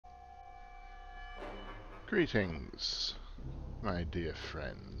Greetings, my dear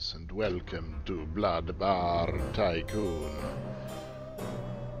friends, and welcome to Blood Bar Tycoon.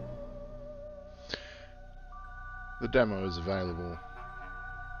 The demo is available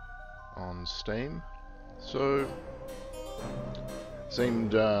on Steam, so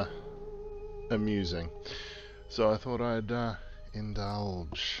seemed amusing. So I thought I'd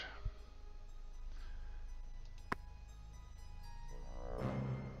indulge.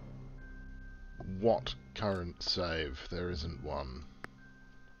 What current save? There isn't one.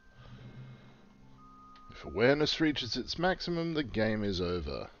 If awareness reaches its maximum, the game is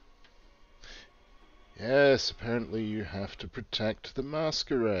over. Yes, apparently you have to protect the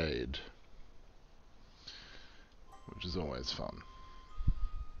masquerade, which is always fun.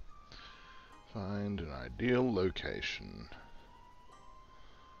 Find an ideal location.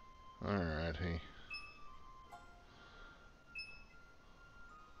 Alrighty.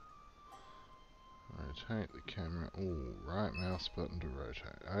 Rotate the camera. Ooh, right mouse button to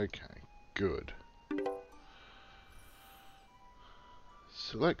rotate. Okay, good.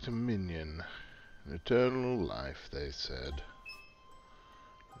 Select a minion. An eternal life, they said.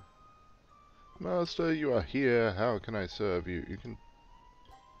 Master, you are here. How can I serve you? You can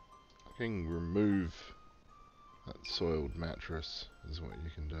fucking remove that soiled mattress, is what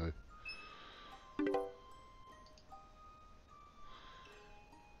you can do.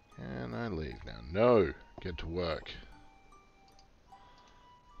 Can I leave now? No! Get to work.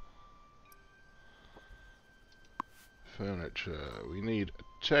 Furniture. We need a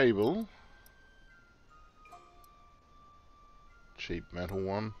table. Cheap metal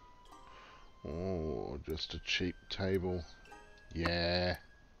one. Or just a cheap table. Yeah.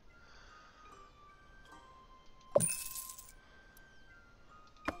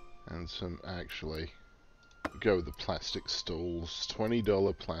 And some actually... Go with the plastic stools.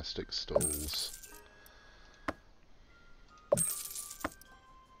 $20 plastic stools.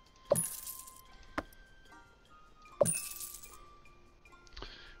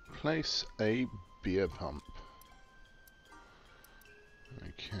 Place a beer pump.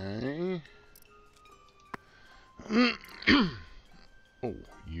 Okay. Oh,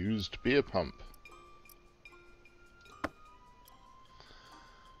 used beer pump.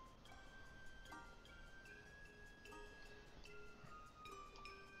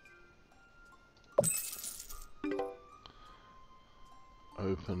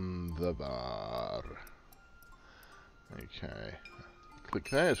 Open the bar. Okay. Click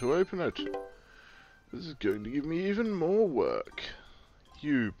there to open it. This is going to give me even more work.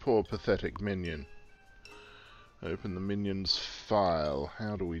 You poor pathetic minion. Open the minion's file.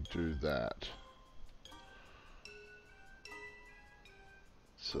 How do we do that?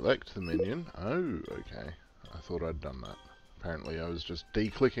 Select the minion. Oh, okay. I thought I'd done that. Apparently I was just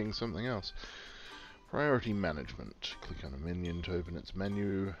declicking something else. Priority management. Click on a minion to open its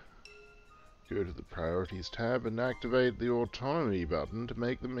menu. Go to the priorities tab and activate the autonomy button to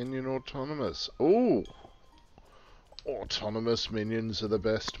make the minion autonomous. Oh! Autonomous minions are the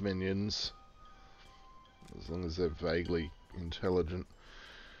best minions. As long as they're vaguely intelligent.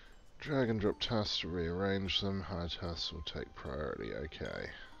 Drag and drop tasks to rearrange them. High tasks will take priority. Okay.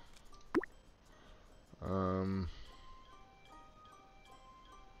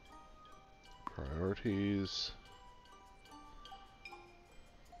 Priorities.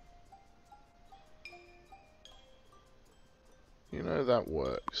 You know, that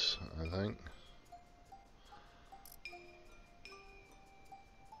works, I think.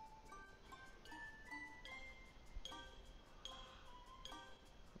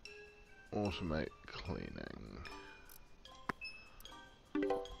 Automate cleaning.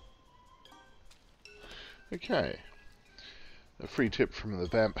 Okay. A free tip from the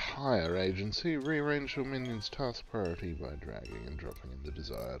Vampire Agency. Rearrange your minion's task priority by dragging and dropping in the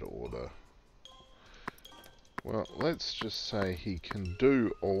desired order. Well, let's just say he can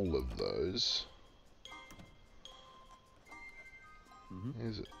do all of those.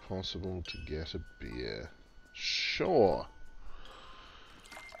 Is it possible to get a beer? Sure.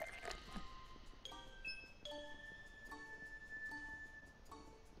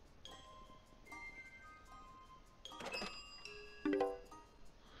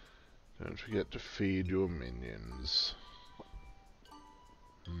 Don't forget to feed your minions.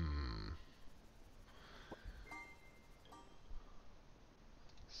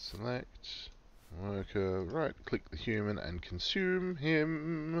 Select worker, right click the human and consume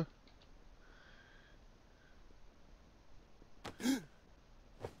him.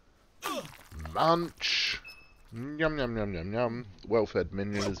 Munch! Yum yum yum yum yum. Well-fed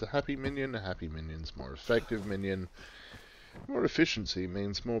minion is a happy minion. A happy minion's more effective minion. More efficiency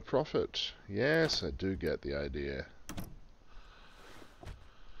means more profit. Yes, I do get the idea.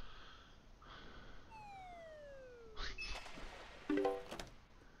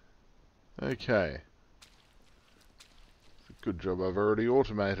 Okay. Good job I've already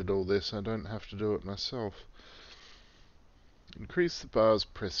automated all this. I don't have to do it myself. Increase the bar's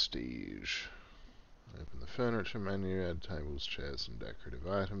prestige. Open the furniture menu, add tables, chairs and decorative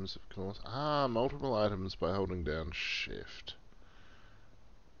items, of course. Ah, multiple items by holding down shift.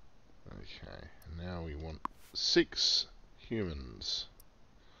 Okay, now we want 6 humans.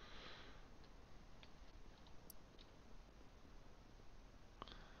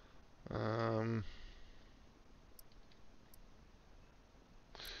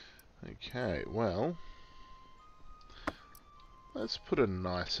 Okay, well, let's put a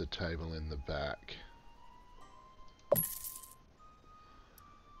nicer table in the back.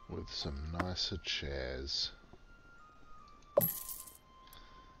 With some nicer chairs.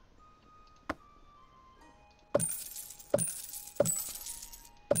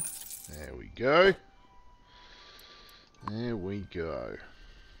 There we go. There we go.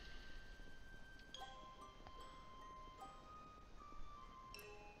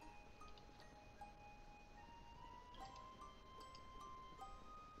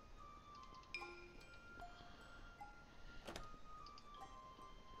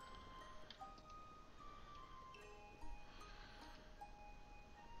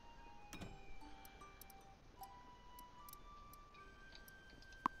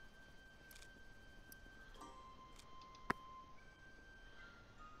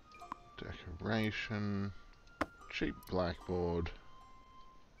 Decoration. Cheap blackboard.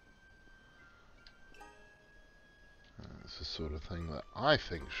 It's the sort of thing that I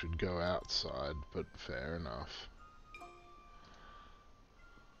think should go outside, but fair enough.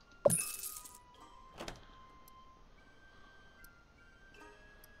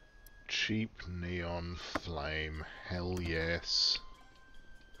 Cheap neon flame. Hell yes.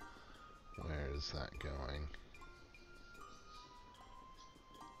 Where is that going?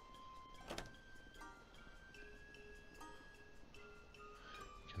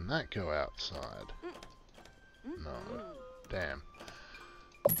 Can that go outside? No. Damn.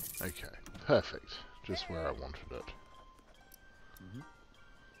 Okay. Perfect. Just where I wanted it.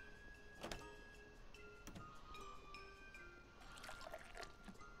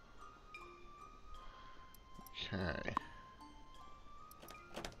 Okay.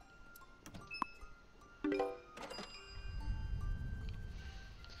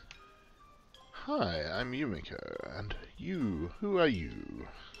 Hi, I'm Yumiko, and you, who are you?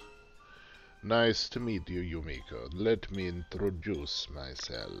 Nice to meet you, Yumiko. Let me introduce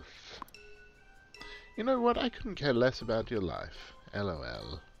myself. You know what, I couldn't care less about your life.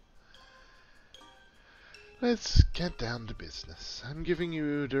 LOL. Let's get down to business. I'm giving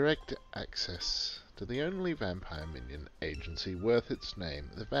you direct access to the only vampire minion agency worth its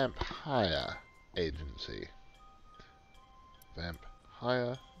name, the Vampire Agency.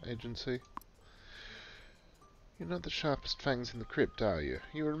 Vampire Agency? You're not the sharpest fangs in the crypt, are you?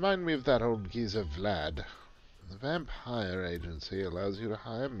 You remind me of that old geezer Vlad. The Vampire Agency allows you to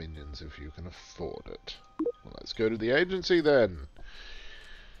hire minions if you can afford it. Well, let's go to the agency then.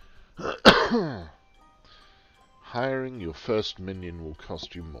 Hiring your first minion will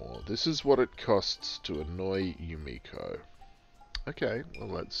cost you more. This is what it costs to annoy Yumiko. Okay, well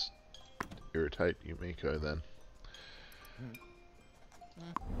let's irritate Yumiko then.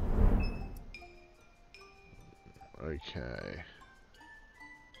 Okay.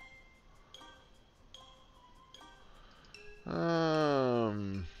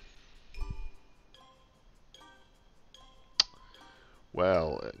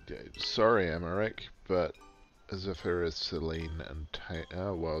 Well, sorry, Emmerich, but Zafira, Celine, and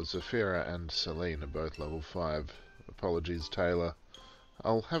Zafira and Celine are both level 5. Apologies, Taylor.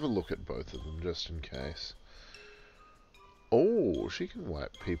 I'll have a look at both of them just in case. Oh, she can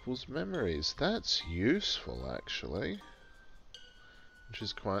wipe people's memories. That's useful, actually. Which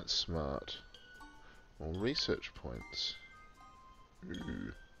is quite smart. More research points.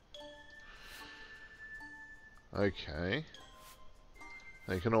 Ooh. Okay.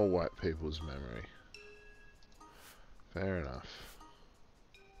 They can all wipe people's memory. Fair enough.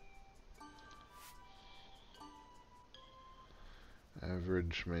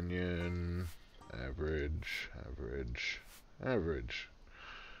 Average minion. Average. Average. Average.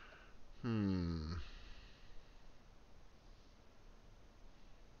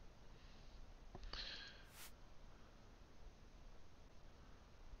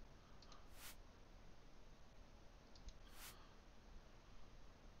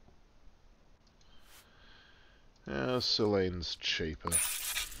 Selene's cheaper.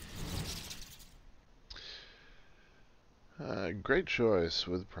 Great choice.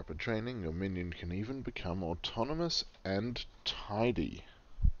 With proper training, your minion can even become autonomous and tidy.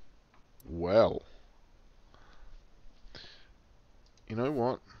 Well. You know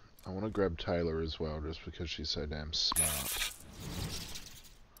what? I want to grab Taylor as well, just because she's so damn smart.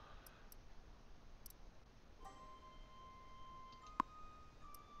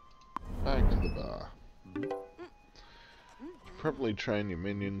 Back to the bar. Properly train your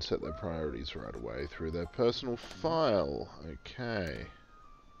minions, set their priorities right away through their personal file. Okay.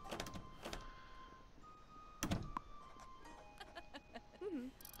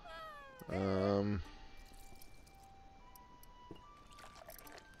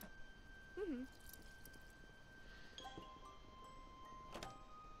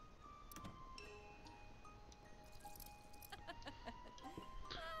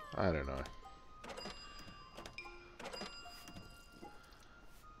 I don't know.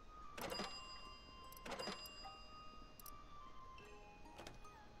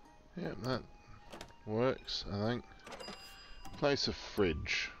 Yeah, that works, I think. Place a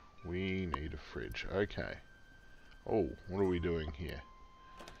fridge. We need a fridge. Okay. Oh, what are we doing here?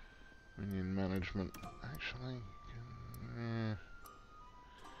 Minion management. Actually,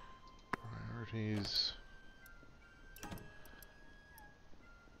 priorities.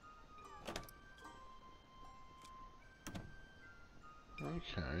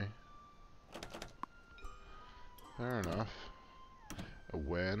 Okay. Fair enough.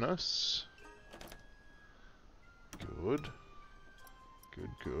 Awareness. Good.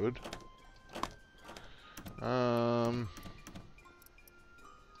 Good.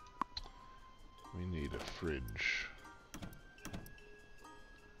 We need a fridge.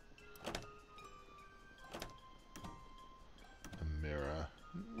 A mirror.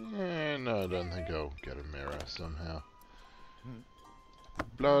 No, I don't think I'll get a mirror somehow.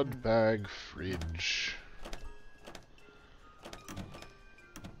 Blood bag, fridge.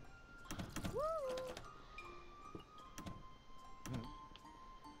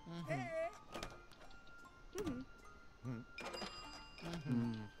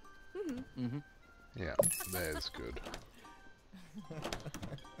 Yeah, there's good.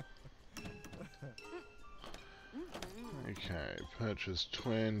 Okay, purchase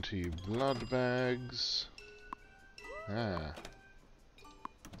 20 blood bags.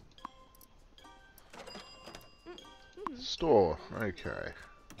 Store, okay.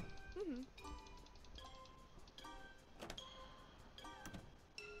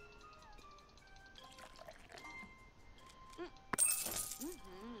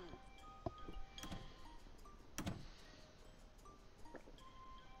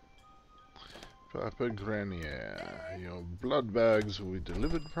 Papa Grenier, your blood bags will be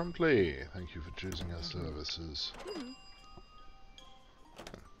delivered promptly. Thank you for choosing our services.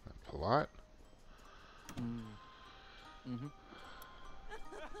 Polite.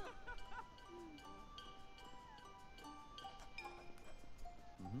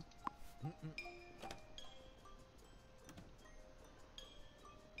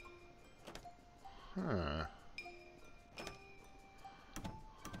 Huh.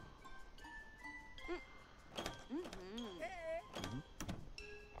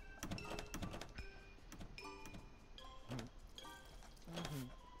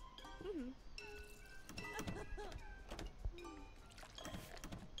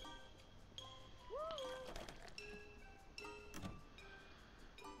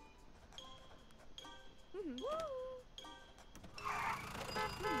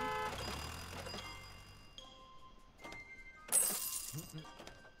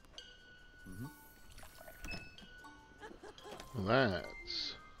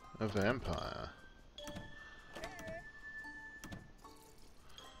 That's a vampire.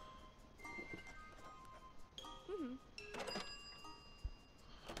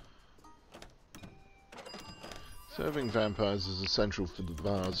 Serving vampires is essential for the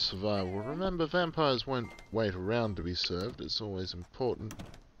bar's survival. Remember, vampires won't wait around to be served. It's always important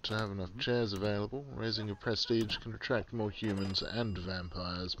to have enough chairs available. Raising your prestige can attract more humans and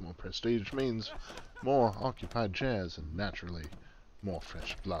vampires. More prestige means more occupied chairs and, naturally, more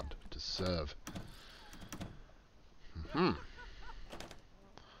fresh blood to serve.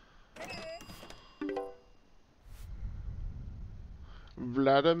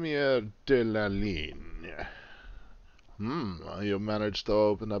 Vladimir de la Ligne. You managed to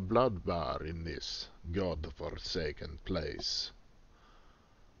open a blood bar in this god-forsaken place.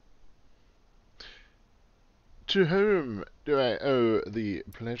 To whom do I owe the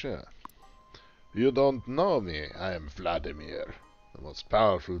pleasure? You don't know me. I am Vladimir. the most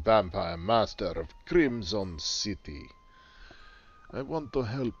powerful vampire master of Crimson City. I want to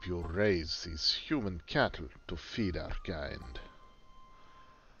help you raise these human cattle to feed our kind.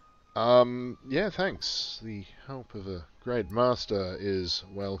 Yeah, thanks. The help of a great master is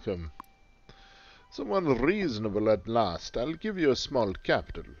welcome. Someone reasonable at last. I'll give you a small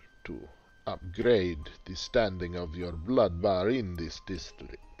capital to upgrade the standing of your blood bar in this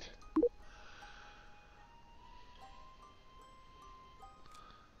district.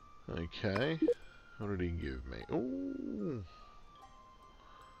 Okay. What did he give me? Ooh.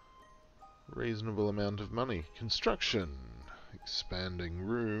 Reasonable amount of money. Construction. Expanding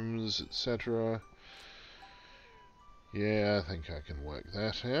rooms, etc. Yeah, I think I can work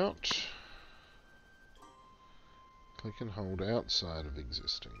that out. Click and hold outside of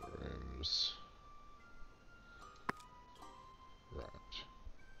existing rooms. Right.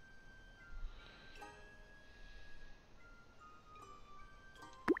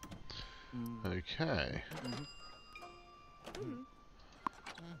 Okay.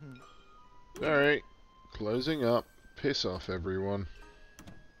 Alright. Closing up. Piss off, everyone.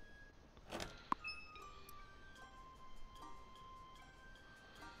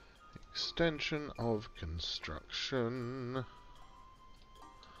 Extension of construction.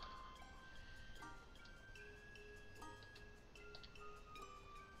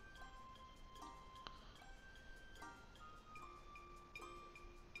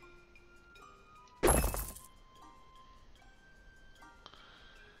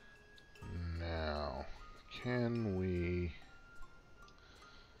 Now, can we...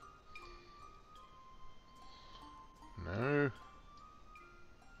 No.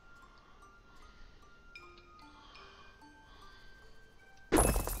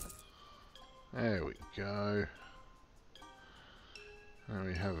 There we go. Now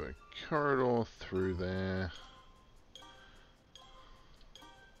we have a corridor through there.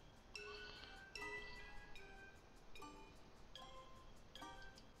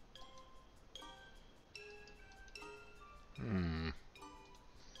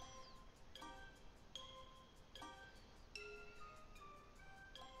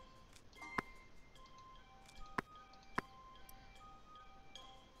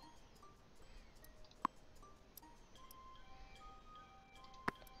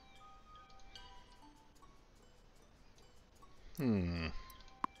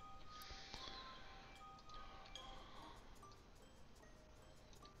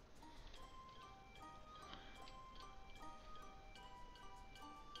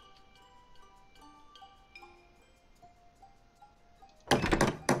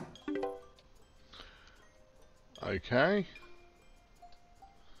 Okay.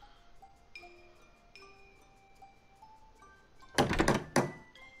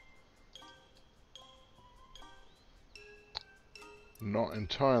 Not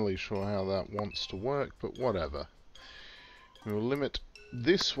entirely sure how that wants to work, but whatever. We will limit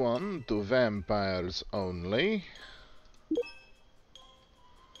this one to vampires only.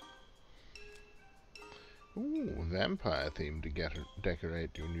 Ooh, vampire theme to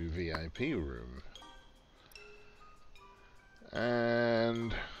decorate your new VIP room.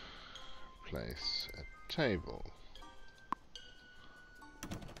 And place a table.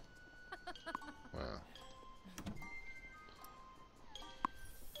 Well.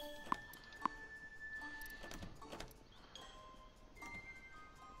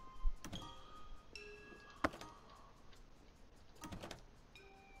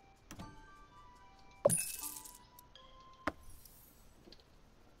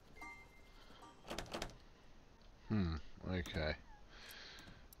 Okay.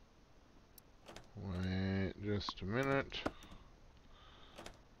 Wait just a minute.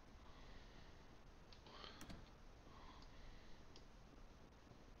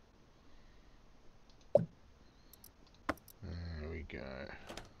 There we go.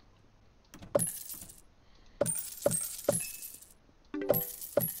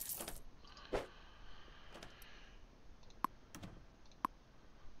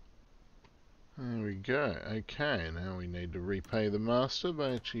 There we go. Okay, now we need to repay the master by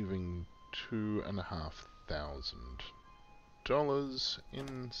achieving $2,500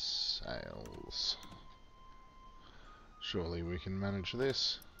 in sales. Surely we can manage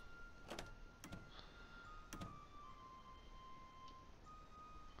this.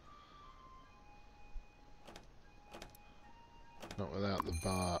 Not without the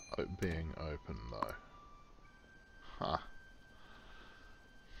bar being open though. Huh.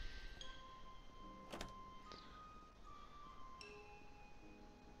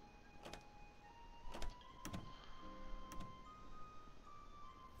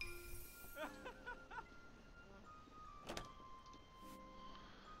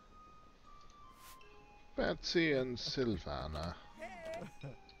 Betsy and Sylvana.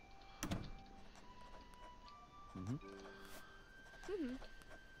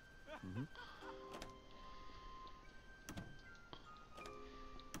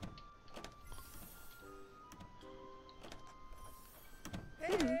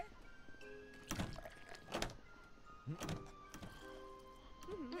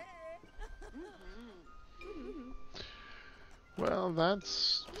 Well,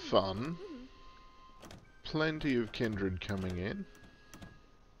 that's fun. Plenty of kindred coming in.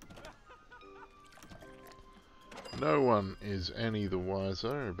 No one is any the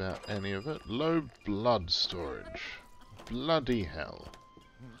wiser about any of it. Low blood storage. Bloody hell.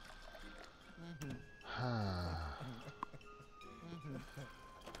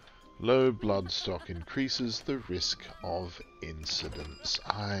 Low blood stock increases the risk of incidents.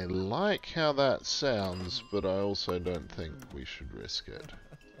 I like how that sounds, but I also don't think we should risk it.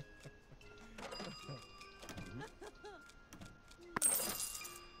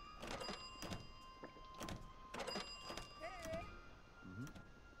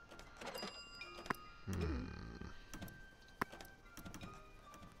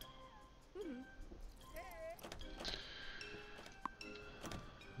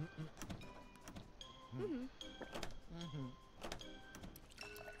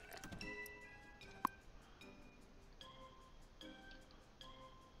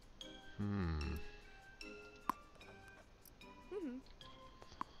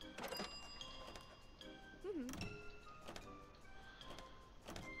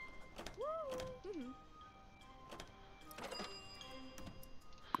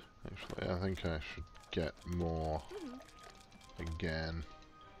 Actually, I think I should get more again.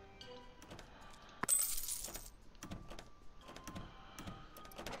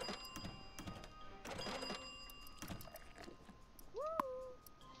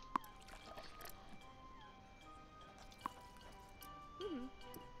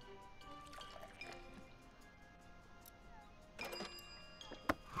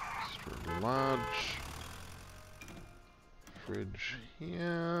 Extra large fridge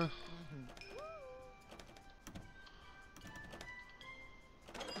here.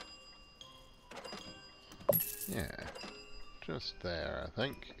 Yeah, just there, I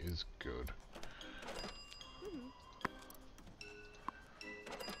think, is good.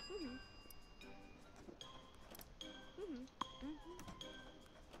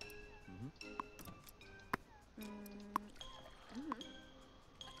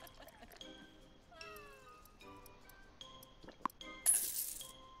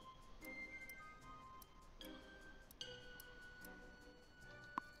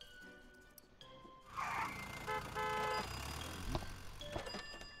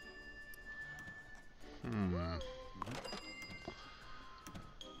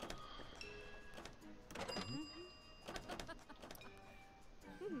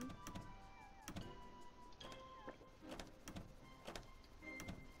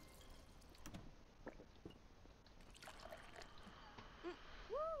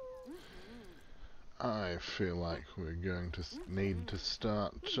 I feel like we're going to need to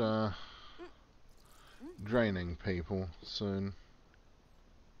start draining people soon.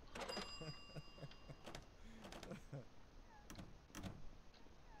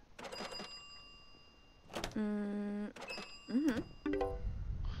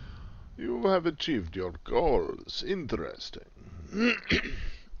 You have achieved your goals. Interesting.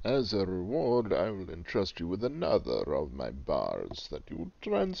 As a reward, I will entrust you with another of my bars that you will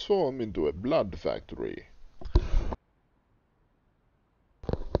transform into a blood factory.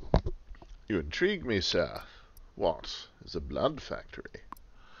 You intrigue me, sir. What is a blood factory?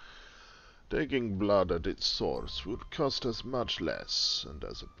 Taking blood at its source would cost us much less, and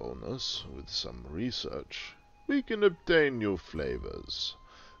as a bonus, with some research, we can obtain new flavors.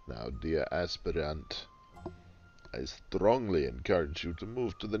 Now, dear aspirant, I strongly encourage you to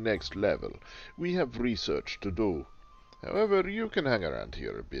move to the next level. We have research to do. However, you can hang around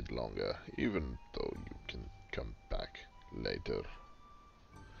here a bit longer, even though you can come back later.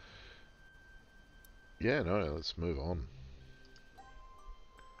 Yeah, no, let's move on.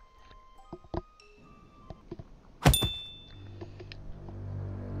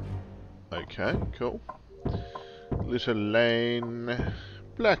 Okay, cool. Little Lane,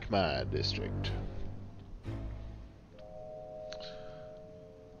 Blackmire District.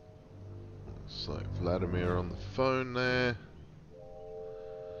 Looks like Vladimir on the phone there.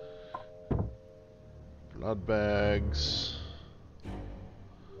 Blood bags.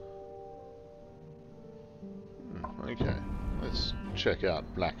 Okay, let's check out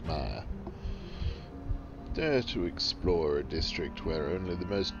Blackmire. Dare to explore a district where only the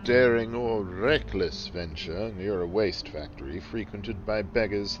most daring or reckless venture near a waste factory frequented by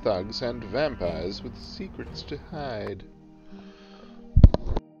beggars, thugs, and vampires with secrets to hide.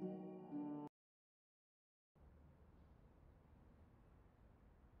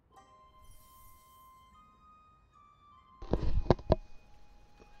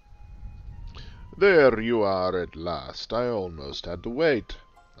 There you are at last. I almost had to wait.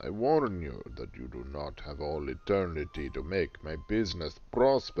 I warn you that you do not have all eternity to make my business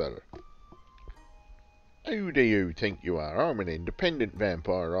prosper. Who do you think you are? I'm an independent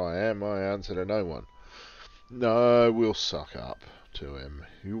vampire, I am. I answer to no one. No, we'll suck up to him.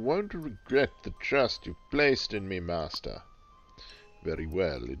 You won't regret the trust you've placed in me, master. Very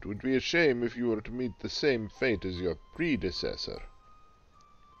well. It would be a shame if you were to meet the same fate as your predecessor.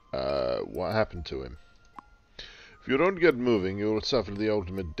 What happened to him? If you don't get moving, you will suffer the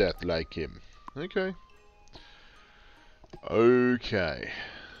ultimate death like him. Okay. Okay.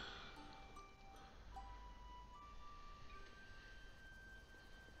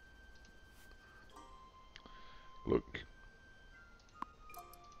 Look.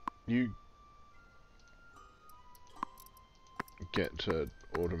 You get to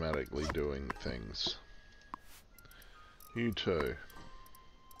automatically doing things. You too.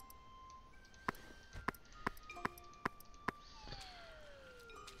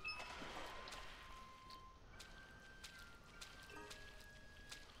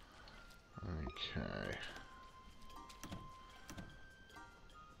 Okay.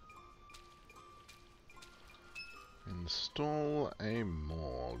 Install a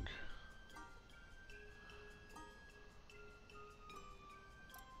morgue.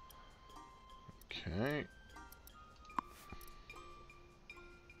 Okay.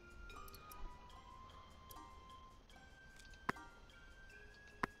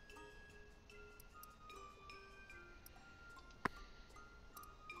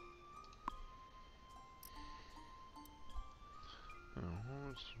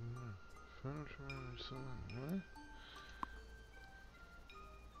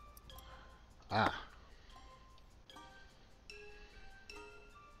 Ah.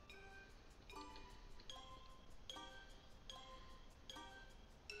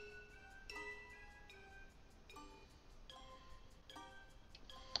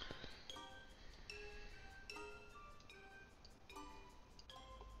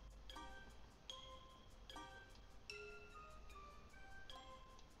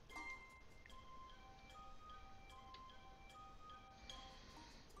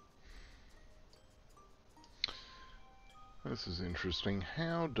 This is interesting.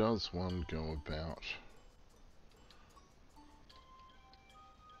 How does one go about?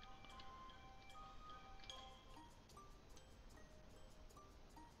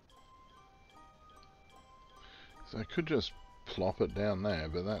 So I could just plop it down there,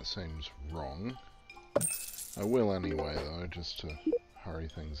 but that seems wrong. I will anyway, though, just to hurry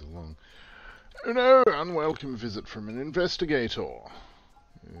things along. Oh no! Unwelcome visit from an investigator.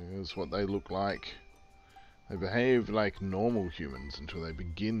 Here's what they look like. They behave like normal humans until they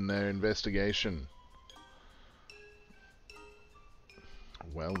begin their investigation.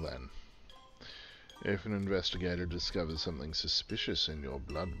 Well then. If an investigator discovers something suspicious in your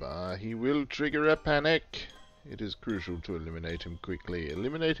blood bar, he will trigger a panic. It is crucial to eliminate him quickly.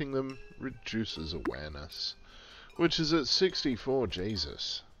 Eliminating them reduces awareness. Which is at 64,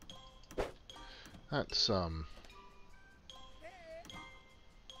 Jesus. That's, okay.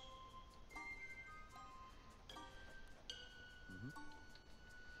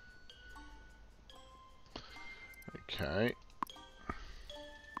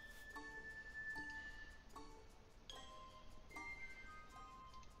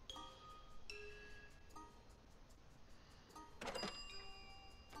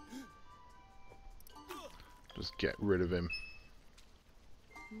 Just get rid of him.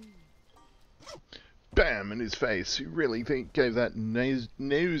 Bam! In his face. You really think gave that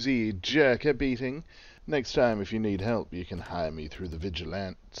nosy jerk a beating? Next time, if you need help, you can hire me through the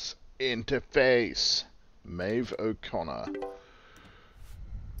Vigilance interface. Maeve O'Connor.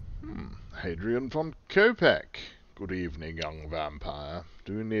 Hadrian von Kopek. Good evening, young vampire.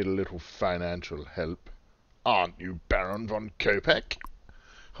 Do you need a little financial help? Aren't you Baron von Kopek?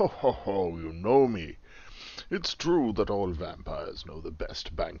 Ho ho ho, you know me. It's true that all vampires know the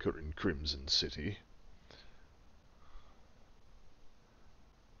best banker in Crimson City.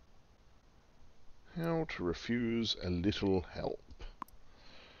 How to refuse a little help.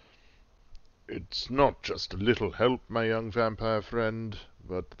 It's not just a little help, my young vampire friend,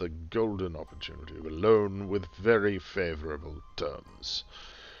 but the golden opportunity of a loan with very favourable terms.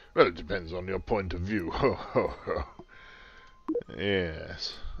 Well, it depends on your point of view. Ho, ho, ho.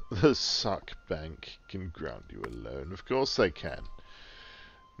 Yes, the suck bank can grant you a loan. Of course they can.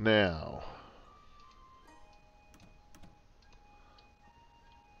 Now...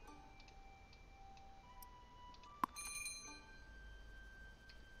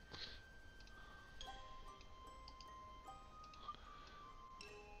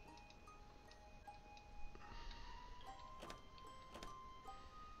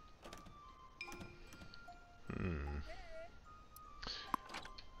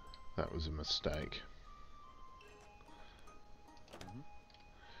 That was a mistake.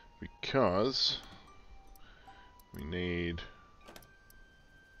 Because we need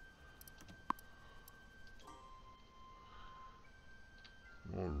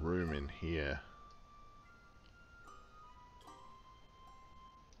more room in here.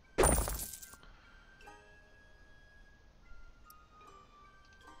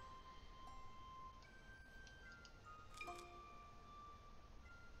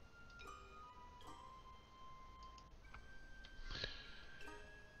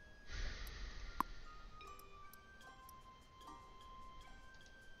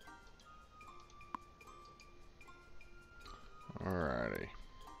 Alrighty.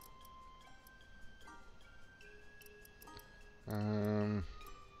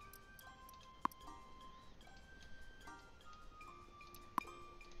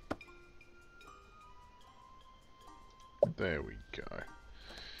 There we go.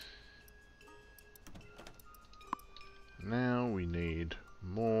 Now we need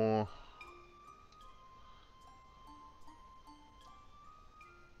more.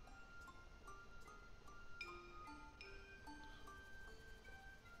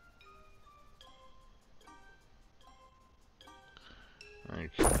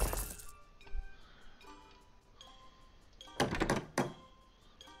 Okay.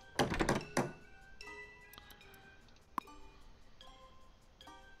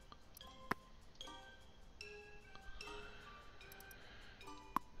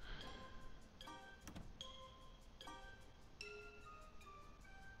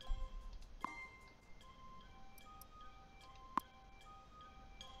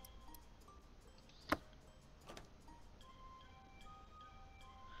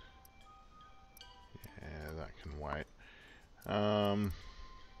 Can wait.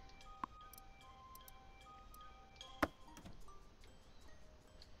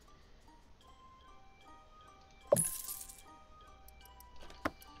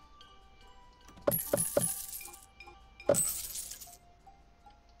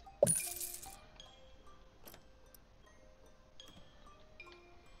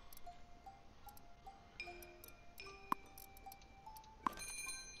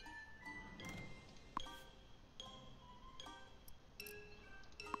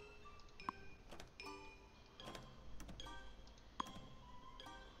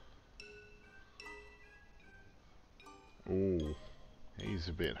 Ooh, he's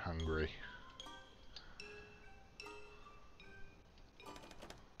a bit hungry.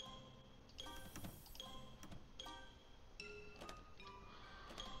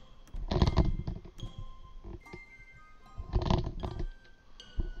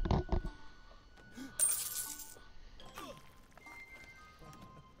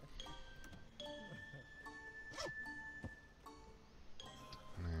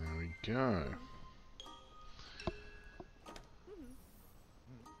 There we go.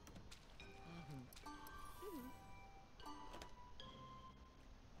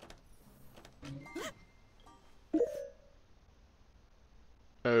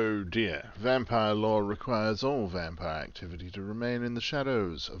 Oh dear. Vampire law requires all vampire activity to remain in the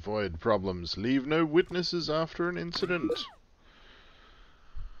shadows. Avoid problems. Leave no witnesses after an incident.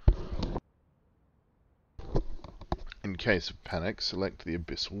 In case of panic, select the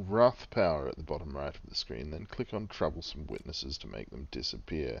Abyssal Wrath power at the bottom right of the screen, then click on Troublesome Witnesses to make them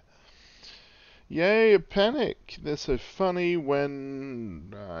disappear. Yay, a panic! They're so funny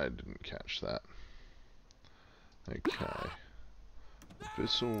when... I didn't catch that. Okay.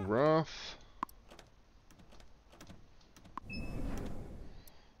 Abyssal Wrath.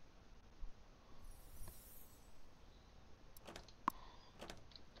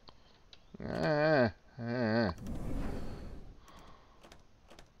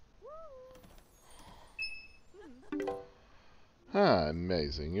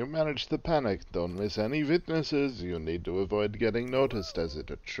 Amazing. You managed the panic. Don't miss any witnesses. You need to avoid getting noticed as it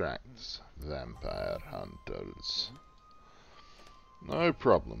attracts vampire hunters. No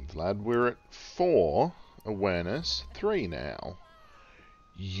problem, Vlad. We're at 4 awareness, 3 now.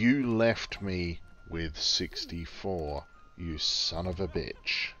 You left me with 64, you son of a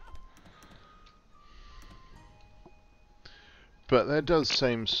bitch. But there does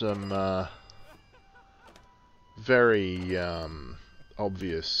seem some very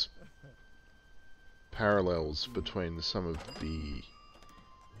obvious parallels between some of the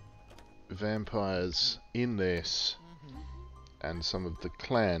vampires in this and some of the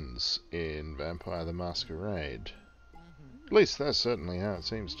clans in Vampire the Masquerade. At least that's certainly how it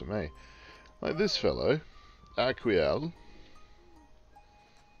seems to me. Like this fellow, Aquiel,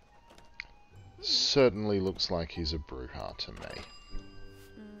 certainly looks like he's a Bruja to me.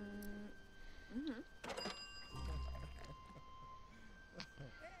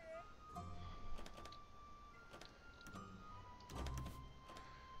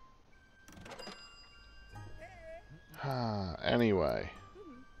 Anyway,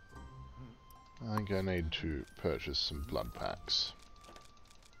 I think I need to purchase some blood packs.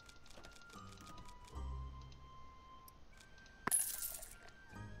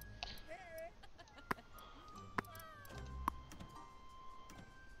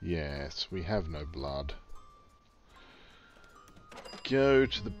 Yes, we have no blood. Go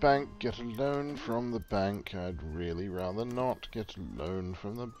to the bank, get a loan from the bank. I'd really rather not get a loan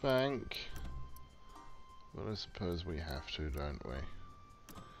from the bank. But I suppose we have to, don't we?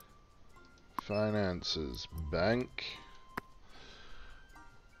 Finances, bank.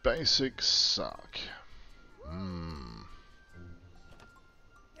 Basics suck.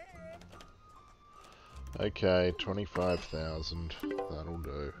 Okay, 25,000. That'll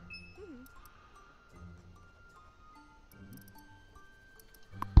do.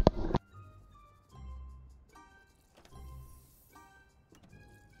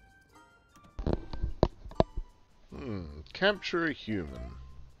 Capture a human.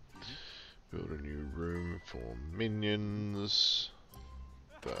 Build a new room for minions.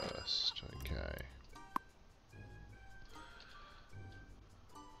 Burst, okay.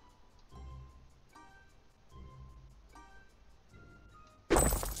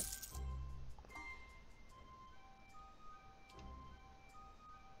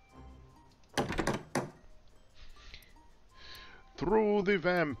 Through the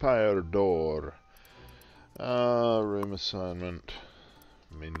vampire door. Room assignment.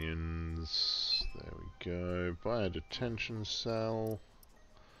 Minions. There we go. Buy a detention cell.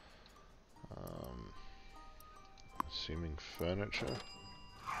 Assuming furniture.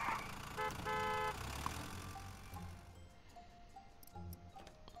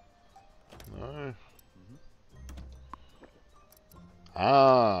 No.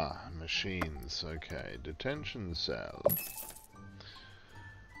 Machines. Okay. Detention cell.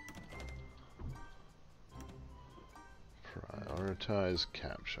 Prioritize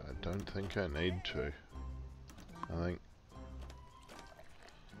capture. I don't think I need to. I think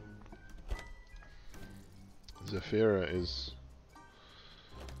Zafira is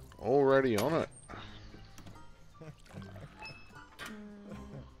already on it.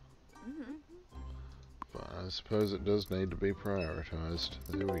 But I suppose it does need to be prioritized.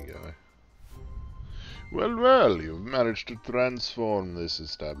 There we go. Well, well, you've managed to transform this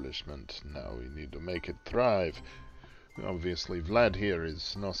establishment. Now we need to make it thrive. Obviously, Vlad here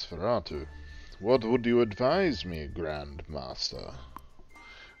is Nosferatu. What would you advise me, Grand Master?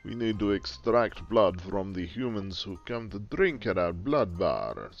 We need to extract blood from the humans who come to drink at our blood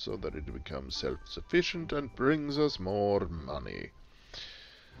bar, so that it becomes self-sufficient and brings us more money.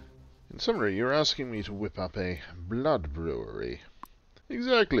 In summary, you're asking me to whip up a blood brewery.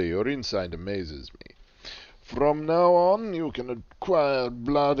 Exactly, your insight amazes me. From now on, you can acquire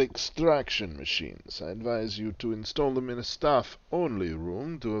blood extraction machines. I advise you to install them in a staff-only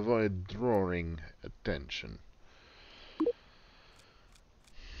room to avoid drawing attention.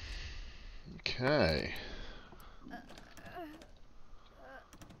 Okay.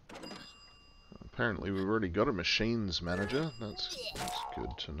 Apparently we've already got a machines manager. That's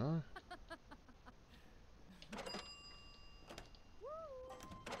good to know.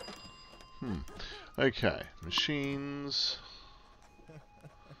 Okay, machines,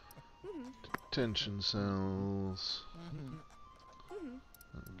 detention cells,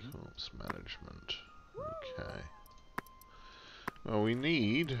 and corpse management. Okay. Well, we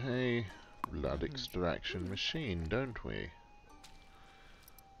need a blood extraction machine, don't we?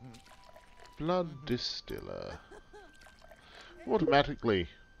 Blood distiller. Automatically.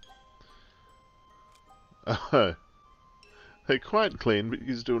 They're quite clean, but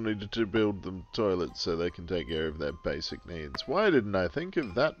you still needed to build them toilets so they can take care of their basic needs. Why didn't I think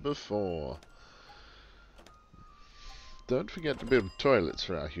of that before? Don't forget to build toilets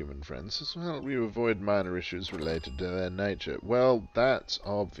for our human friends. This will help you avoid minor issues related to their nature. Well, that's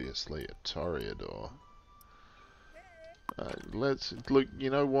obviously a Toreador. Let's look. You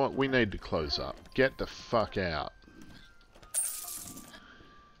know what? We need to close up. Get the fuck out.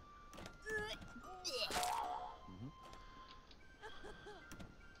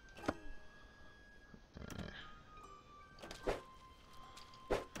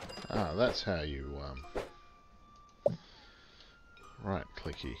 Ah, that's how you, right,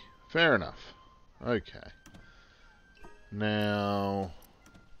 clicky. Fair enough. Okay. Now,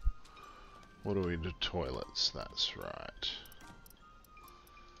 what do we do? Toilets, that's right.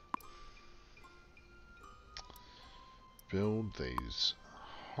 Build these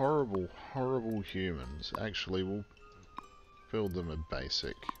horrible, horrible humans. Actually, we'll build them a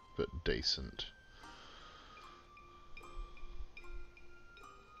basic, but decent.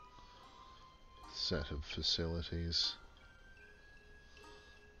 Set of facilities.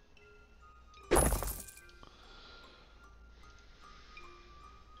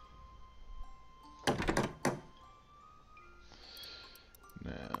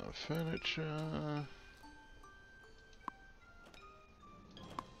 Now, furniture.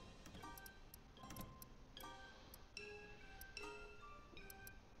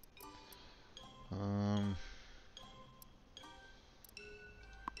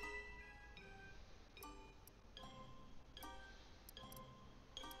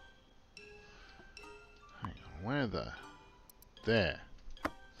 Hang on, where the... There.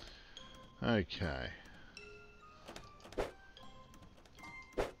 Okay.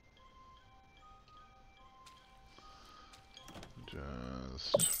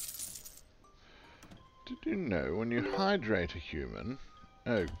 Just... Did you know when you hydrate a human...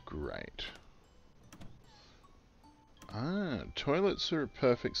 Oh, great. Ah, toilets are a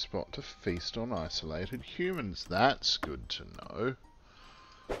perfect spot to feast on isolated humans. That's good to know.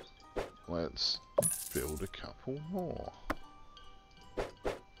 Let's build a couple more.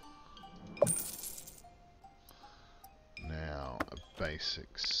 Now, a basic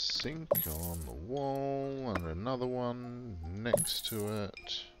sink on the wall, and another one next to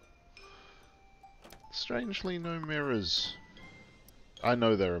it. Strangely, no mirrors. I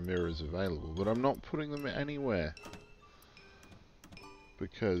know there are mirrors available, but I'm not putting them anywhere.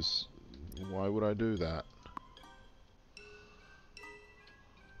 Because, why would I do that?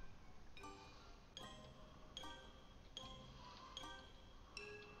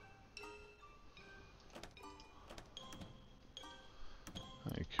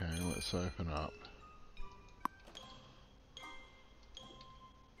 Okay, let's open up.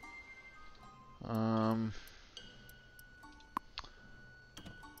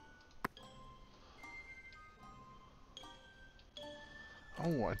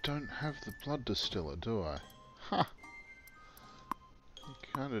 Oh, I don't have the blood distiller, do I? Ha! I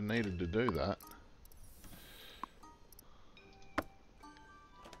kinda needed to do that.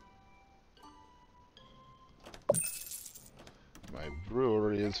 My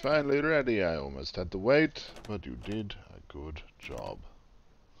brewery is finally ready. I almost had to wait, but you did a good job.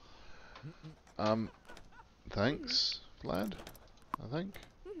 Thanks, Vlad, I think.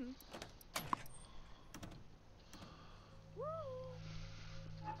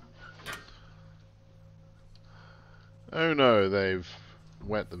 Oh no, they've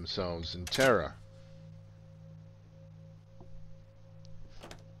wet themselves in terror.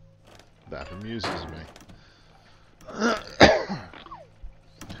 That amuses me.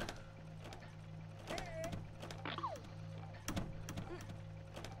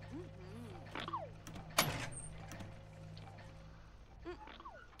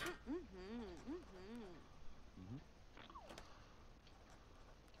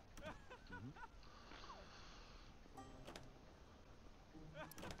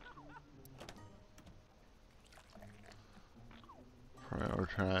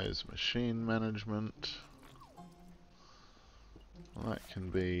 Prioritize machine management. Well, that can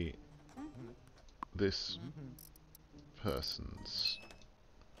be this person's.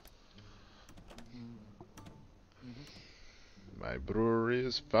 My brewery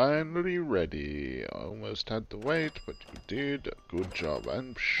is finally ready. I almost had to wait, but you did a good job.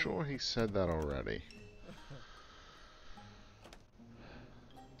 I'm sure he said that already.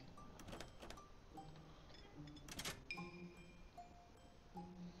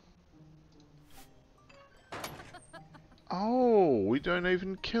 Oh, we don't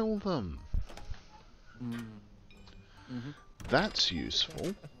even kill them. That's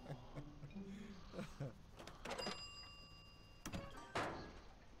useful.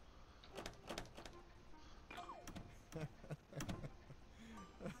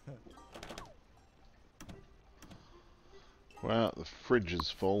 Well, the fridge is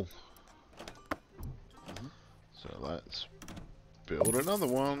full. So let's build another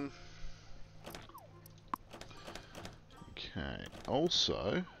one. Okay,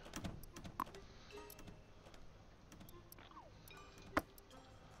 also...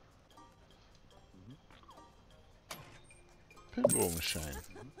 pinball machine.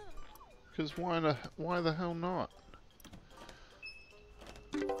 Because why the hell not?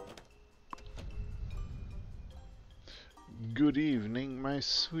 Good evening, my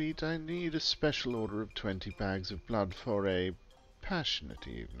sweet. I need a special order of 20 bags of blood for a passionate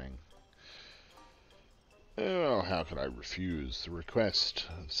evening. Oh, how could I refuse the request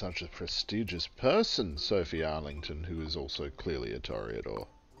of such a prestigious person, Sophie Arlington, who is also clearly a Toreador?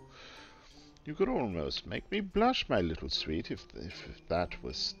 You could almost make me blush, my little sweet, if that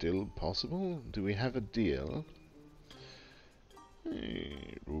was still possible. Do we have a deal?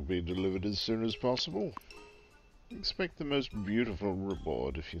 It will be delivered as soon as possible. Expect the most beautiful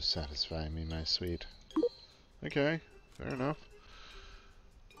reward if you satisfy me, my sweet. Okay, fair enough.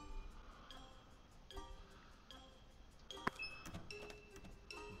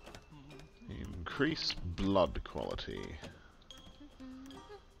 Increase blood quality.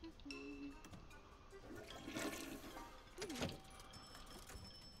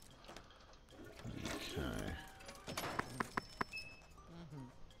 Okay.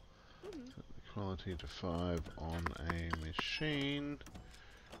 Quality to 5 on a machine.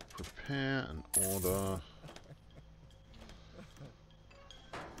 Prepare an order.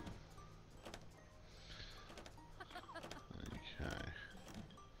 Okay.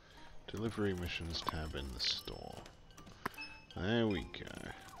 Delivery missions tab in the store. There we go.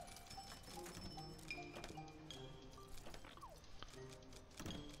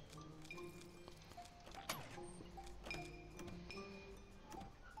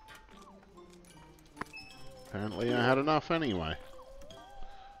 Apparently I had enough anyway.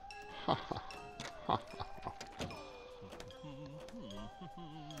 Ha ha ha ha.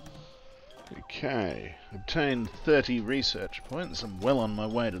 Okay, obtained 30 research points. I'm well on my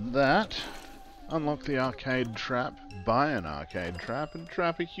way to that. Unlock the arcade trap, buy an arcade trap, and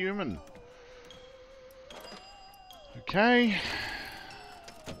trap a human. Okay.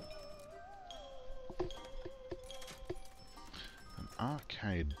 An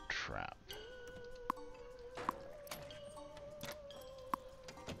arcade trap.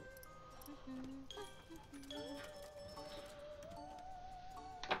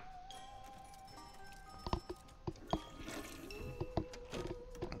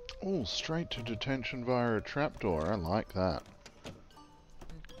 Oh, straight to detention via a trapdoor. I like that.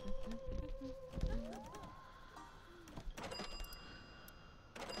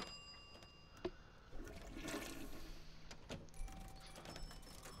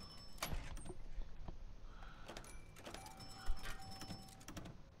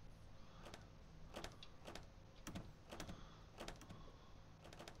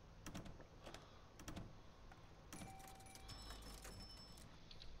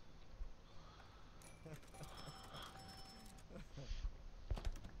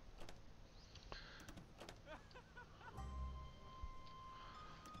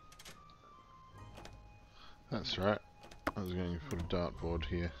 That's right. I was going to put a dartboard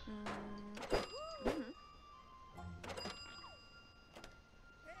here.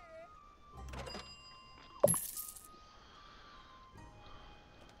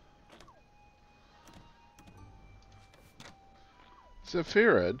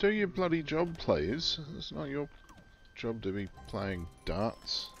 Zafira, do your bloody job, please. It's not your job to be playing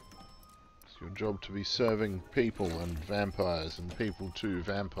darts. It's your job to be serving people and vampires and people to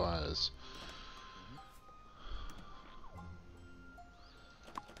vampires.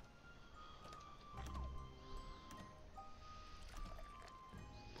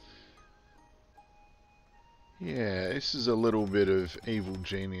 Yeah, this is a little bit of Evil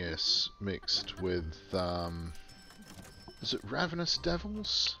Genius mixed with, is it Ravenous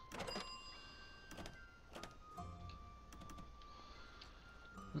Devils?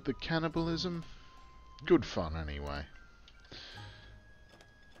 With the cannibalism? Good fun, anyway.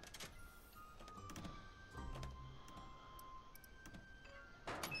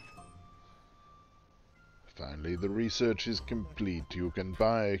 Finally, the research is complete. You can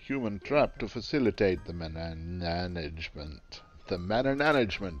buy a human trap to facilitate the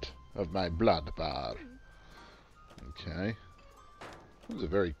management of my blood bar. Okay. That was a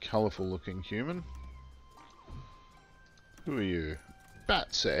very colourful looking human. Who are you?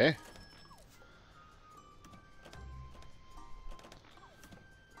 Bats, eh?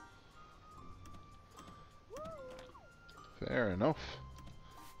 Fair enough.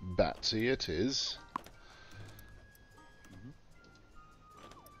 Batsy it is.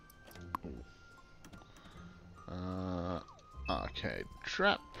 Arcade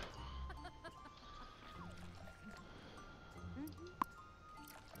trap.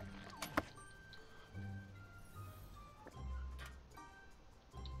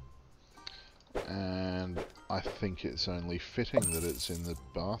 And I think it's only fitting that it's in the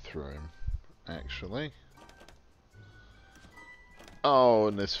bathroom, actually. Oh,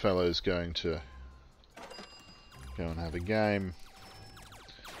 and this fellow's going to Go and have a game.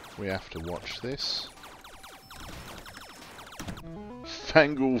 We have to watch this.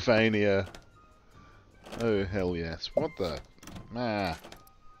 Fangulvania. Oh, hell yes. What the... Ah.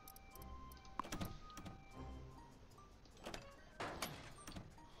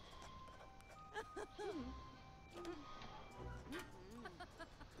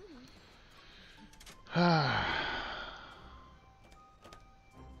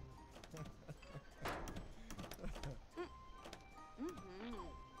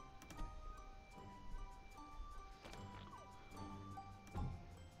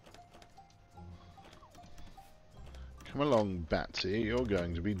 Come along, Batsy. You're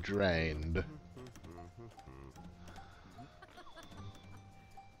going to be drained.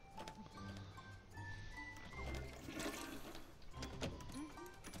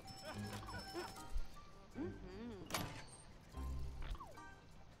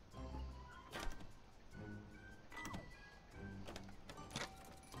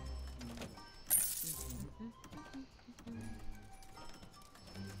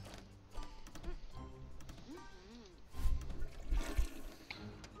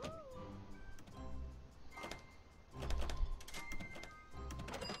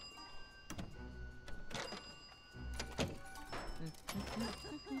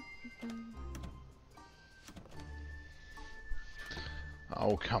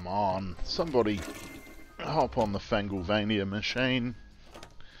 Oh, come on. Somebody hop on the Fangulvania machine.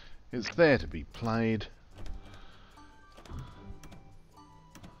 It's there to be played.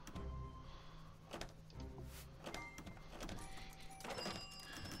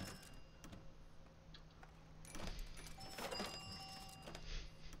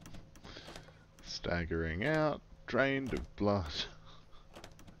 Staggering out, drained of blood.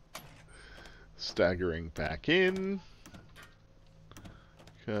 Staggering back in.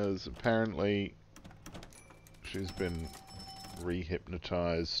 Because apparently she's been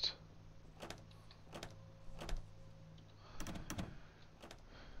re-hypnotized.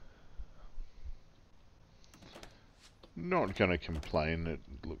 Not gonna complain, it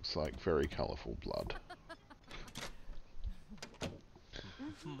looks like very colourful blood.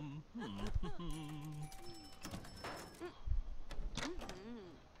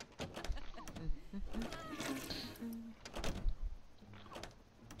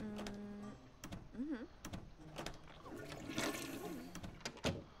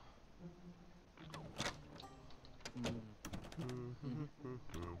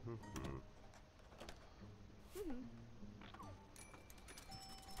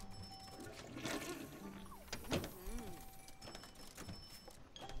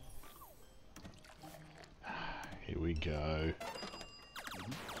 Here we go.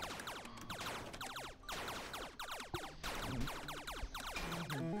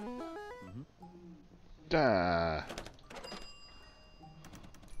 Da. Of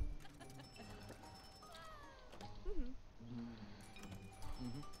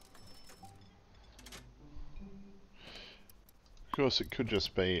course, it could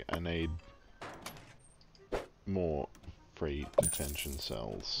just be I need more free detention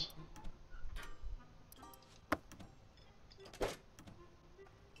cells.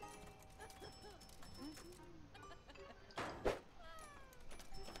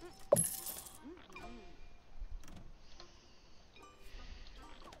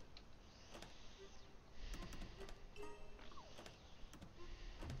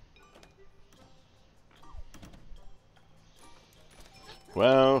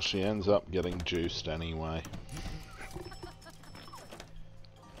 Well, she ends up getting juiced anyway.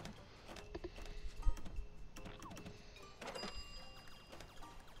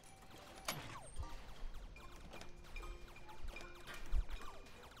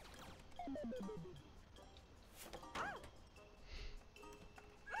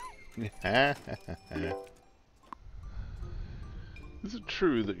 Is it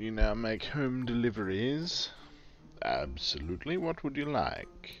true that you now make home deliveries? Absolutely. What would you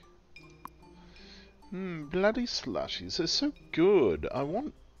like? Bloody slushies. They're so good. I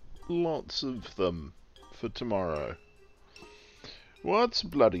want lots of them for tomorrow. What's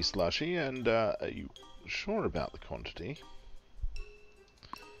bloody slushy? And are you sure about the quantity?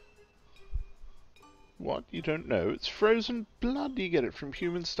 What? You don't know? It's frozen blood. You get it from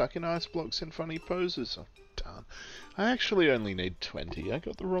humans stuck in ice blocks in funny poses. Oh, darn. I actually only need 20. I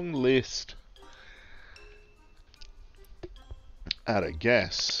got the wrong list. At a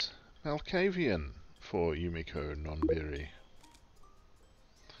guess. Malkavian for Yumiko Nonbiri.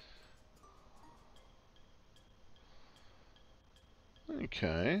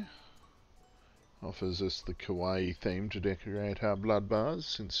 Okay. offers us the kawaii theme to decorate our blood bars.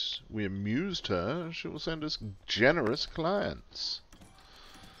 Since we amused her, she will send us generous clients.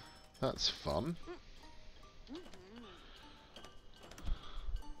 That's fun.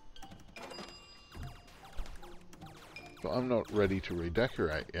 But I'm not ready to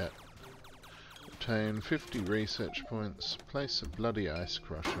redecorate yet. Obtain 50 research points, place a bloody ice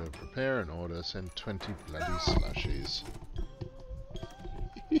crusher, prepare an order, send 20 bloody slushies.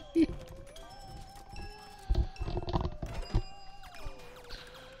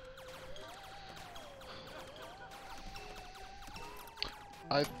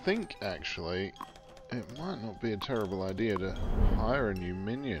 I think, actually, it might not be a terrible idea to hire a new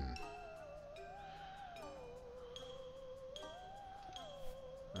minion.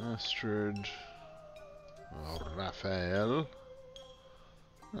 Astrid, Raphael,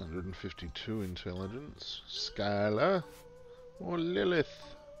 152 intelligence, Skylar, or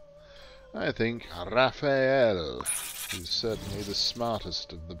Lilith. I think Raphael is certainly the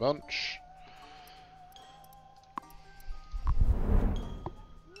smartest of the bunch.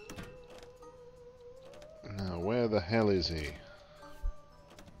 Now, where the hell is he?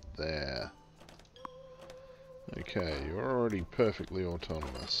 There. Okay, you're already perfectly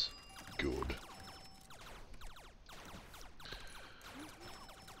autonomous. Good.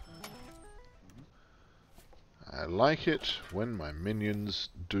 I like it when my minions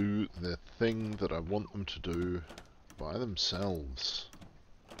do the thing that I want them to do by themselves.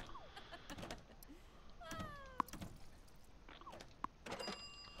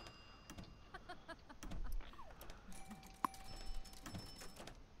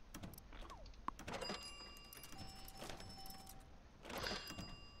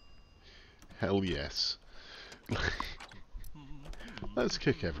 Hell yes. Let's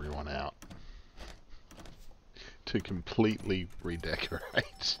kick everyone out. To completely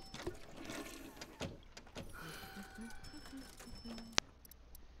redecorate.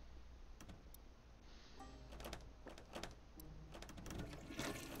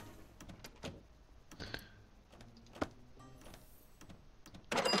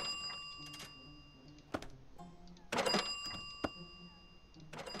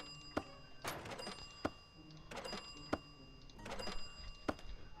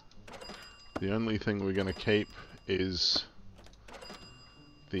 The only thing we're going to keep is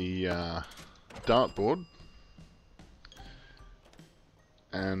the dartboard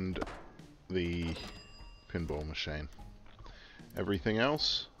and the pinball machine. Everything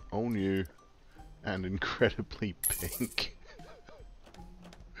else, all new and incredibly pink.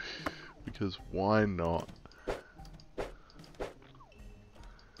 Because why not?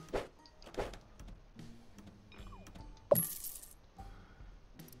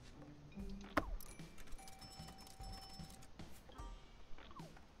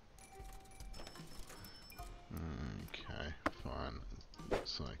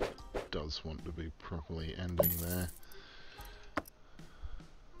 Like it does want to be properly ending there.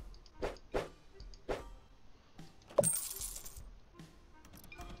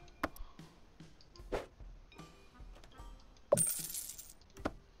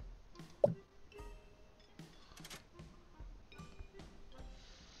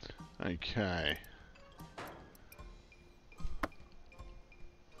 Okay.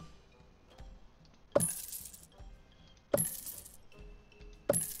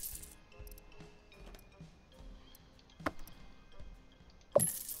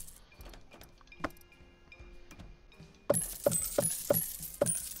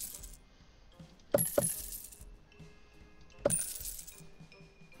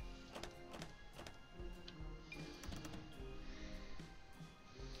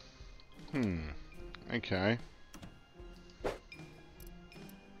 Okay.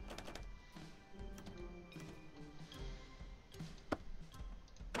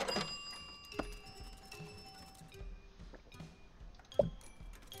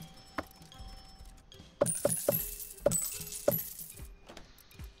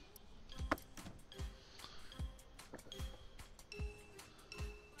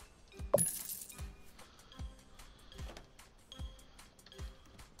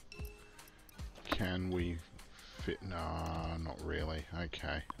 Can we fit? No, not really.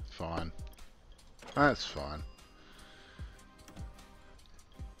 Okay, fine. That's fine.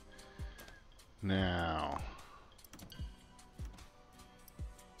 Now,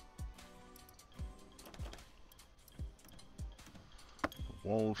 a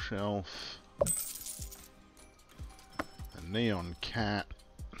wall shelf, a neon cat,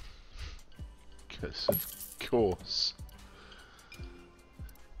 because of course.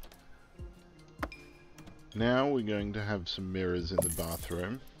 Now we're going to have some mirrors in the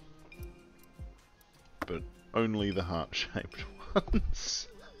bathroom. but only the heart-shaped ones.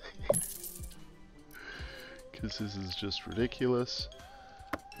 Because this is just ridiculous.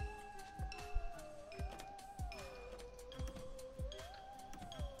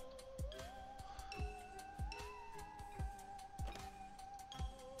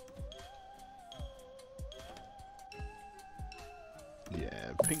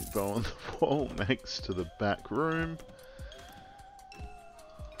 Yeah, pink bow on the wall next to the back room.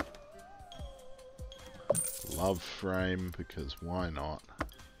 Love frame, because why not?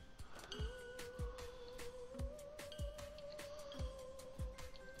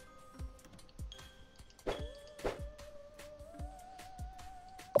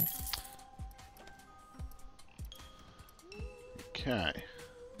 Okay.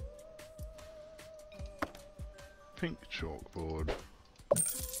 Pink chalkboard.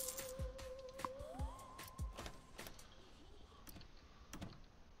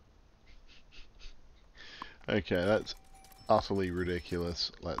 Okay, that's utterly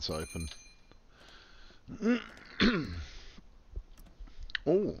ridiculous. Let's open.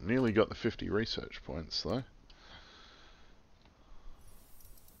 Oh, nearly got the 50 research points though.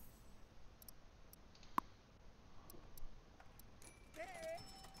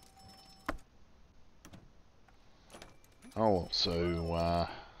 I'll also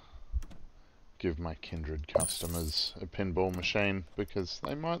give my kindred customers a pinball machine because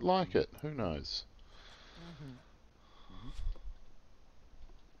they might like it. Who knows?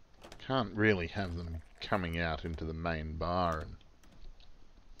 Can't really have them coming out into the main bar and...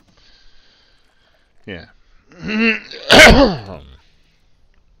 yeah.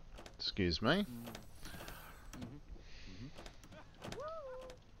 Excuse me.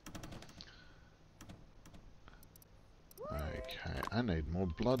 Okay, I need more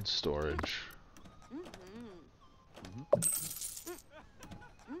blood storage.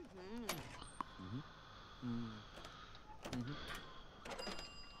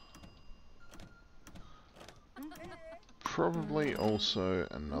 Probably also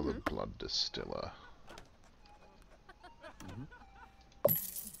another blood distiller.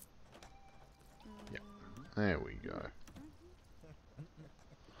 Yep, there we go.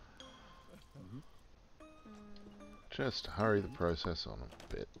 Just hurry the process on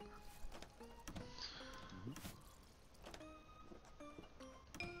a bit.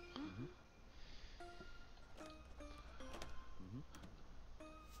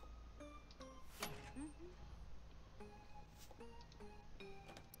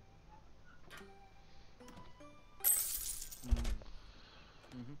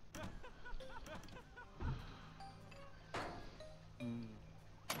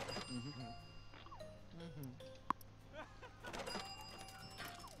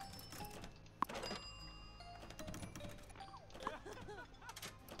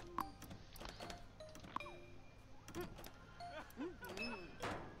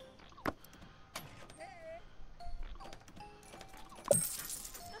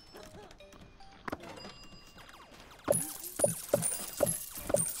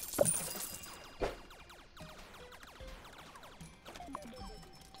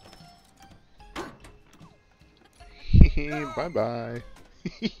 Bye-bye.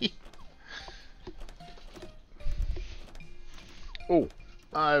 Oh,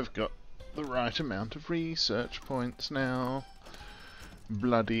 I've got the right amount of research points now.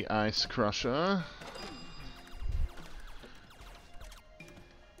 Bloody Ice Crusher.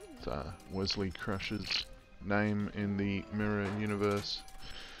 It's Wesley Crusher's name in the Mirror universe.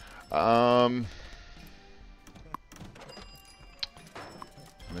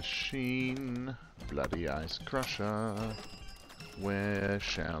 Machine. Bloody Ice Crusher. Where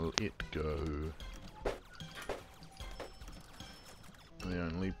shall it go? The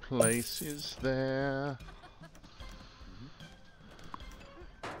only place is there.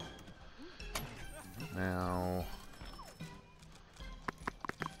 Now...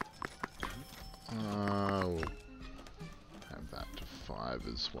 we'll have that to 5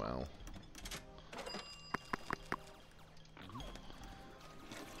 as well.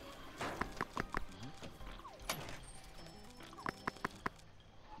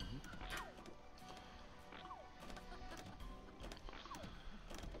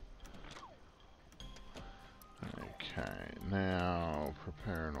 Now,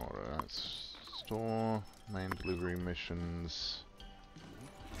 prepare an order. That's store, main delivery missions.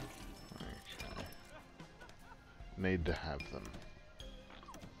 Okay. Need to have them.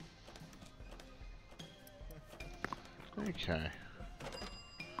 Okay.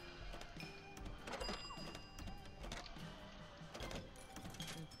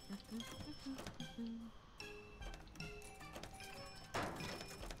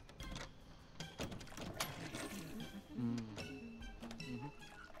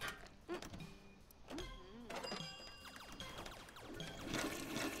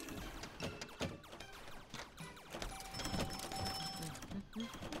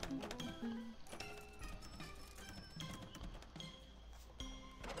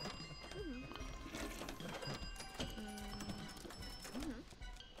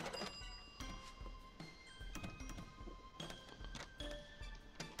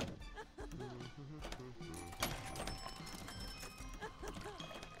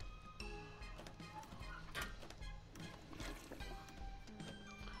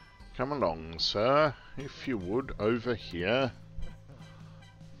 Come along, sir, if you would, over here.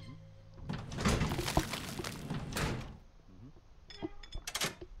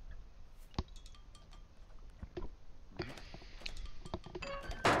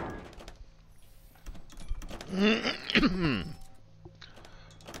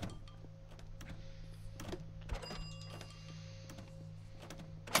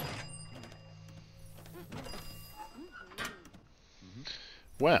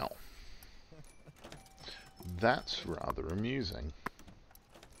 Well, that's rather amusing.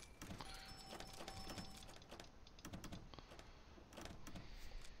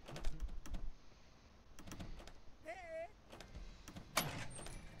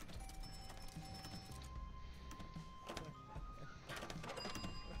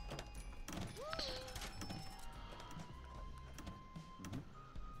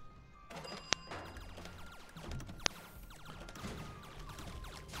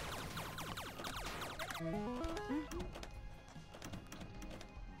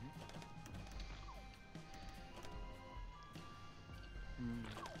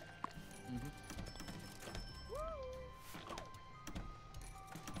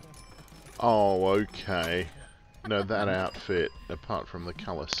 Oh, okay. No, that outfit, apart from the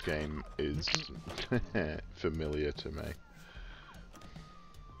colour scheme, is familiar to me.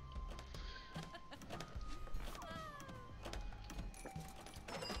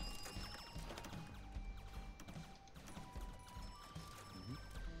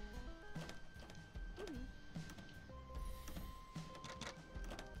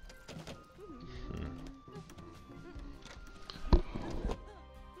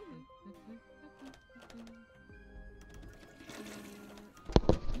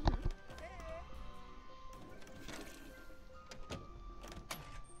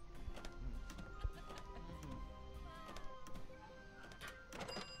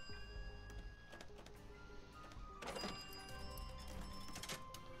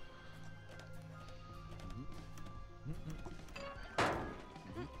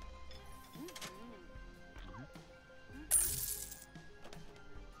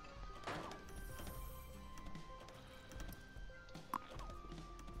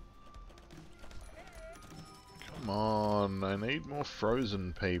 Come on, I need more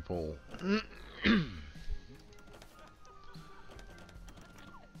frozen people.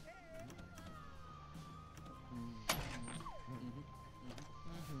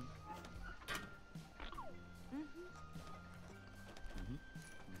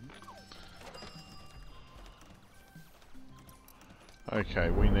 Okay,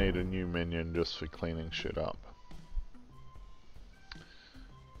 we need a new minion just for cleaning shit up.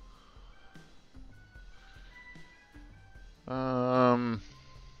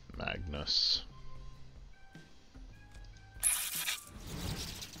 Magnus.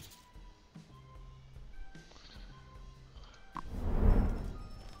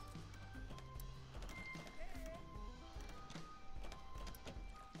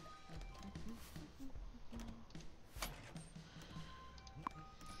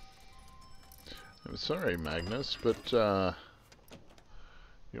 I'm sorry, Magnus, but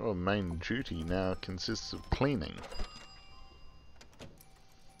your main duty now consists of cleaning.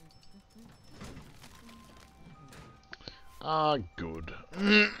 Ah, good.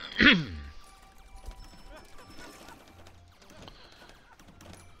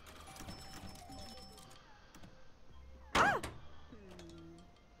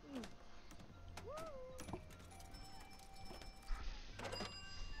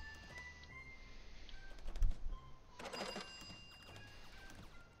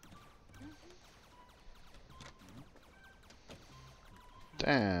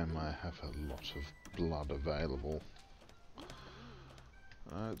 Damn, I have a lot of blood available.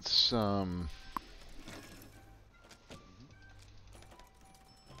 It's, yeah.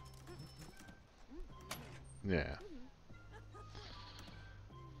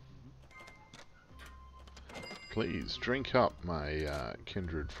 Please, drink up, my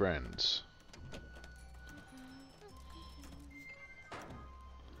kindred friends.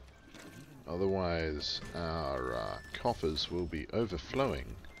 Otherwise, our coffers will be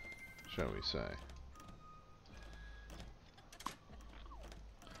overflowing, shall we say.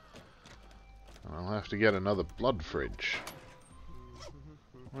 And I'll have to get another blood fridge.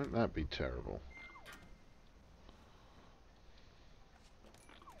 Won't that be terrible?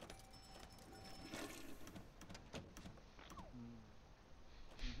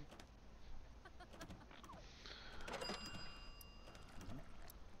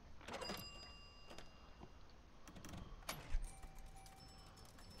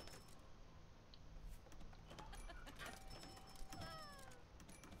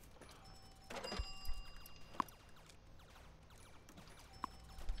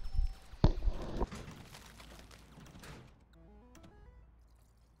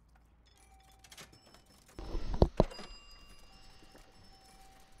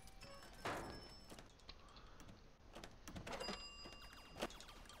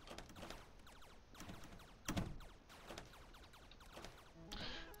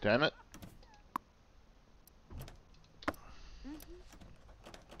 Damn it.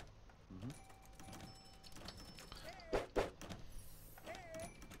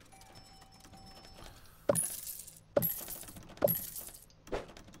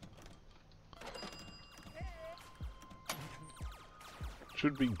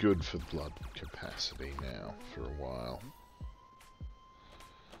 Should be good for blood capacity now for a while.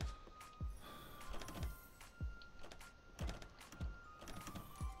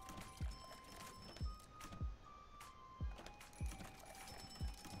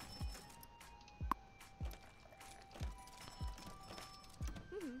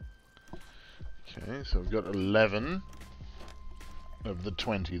 Okay, so I've got 11 of the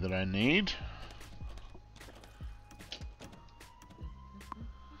 20 that I need.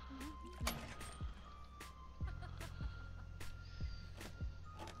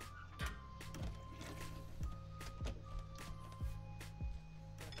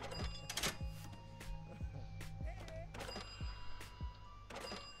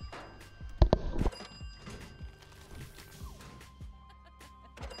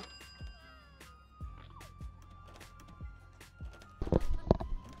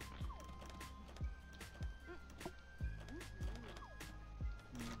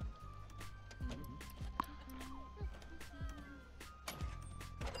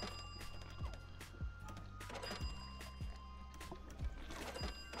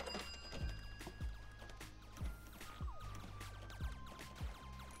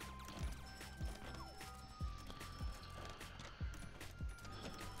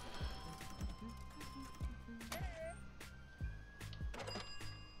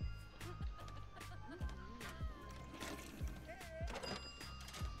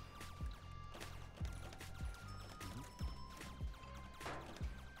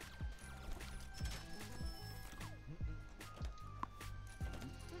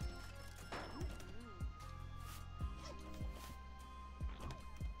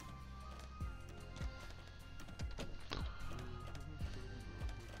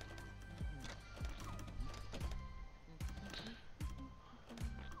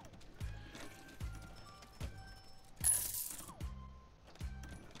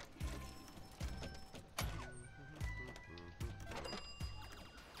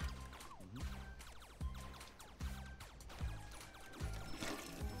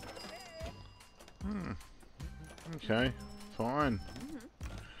 Okay, fine.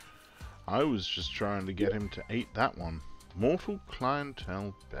 I was just trying to get him to eat that one. Mortal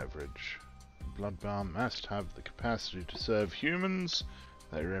clientele beverage. Blood bar must have the capacity to serve humans.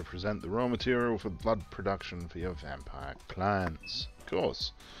 They represent the raw material for blood production for your vampire clients. Of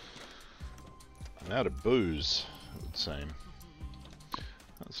course. I'm out of booze, it would seem.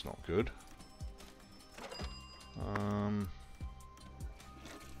 That's not good.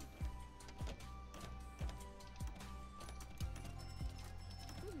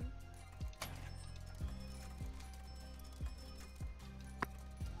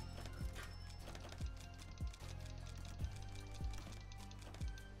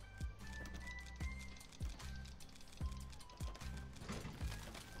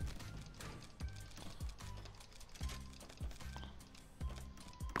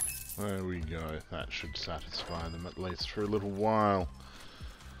 There we go. That should satisfy them at least for a little while.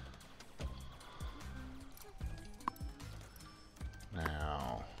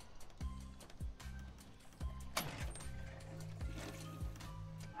 Now...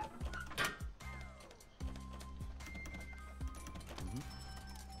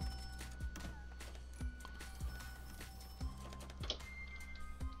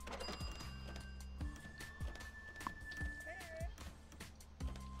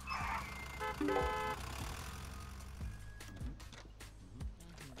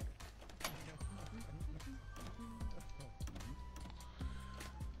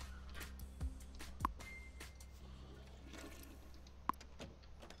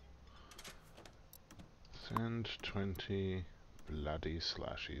 Send 20 bloody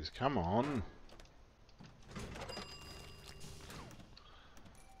slashies. Come on!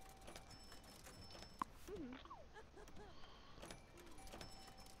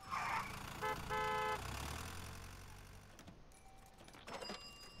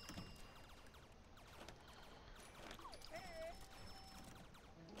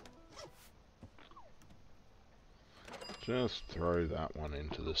 Just throw that one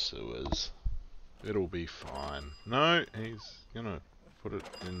into the sewers. It'll be fine. No, he's gonna put it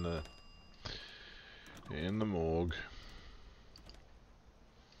in the morgue.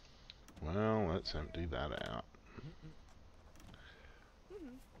 Well, let's empty that out.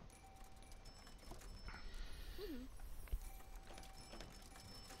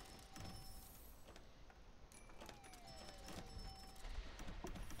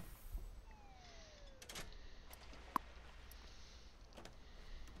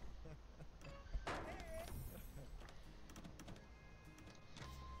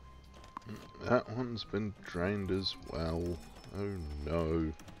 that one's been drained as well. Oh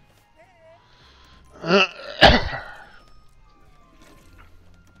no.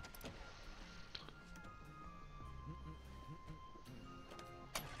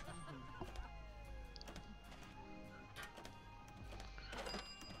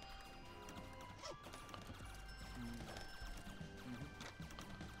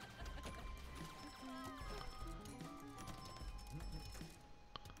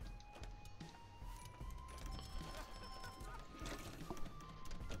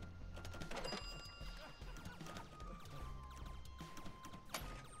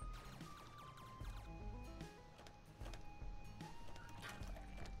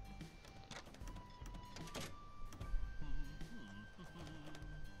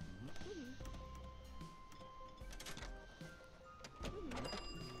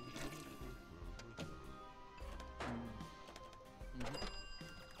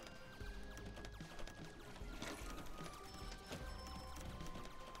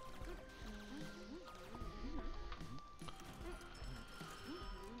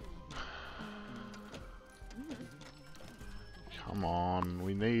 Come on,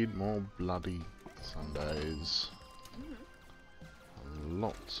 we need more bloody Sundays.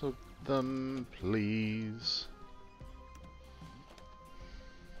 Lots of them, please.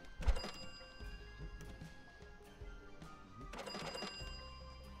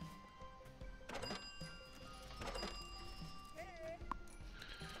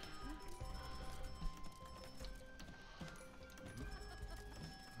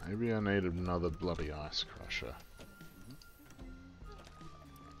 Maybe I need another bloody ice crusher.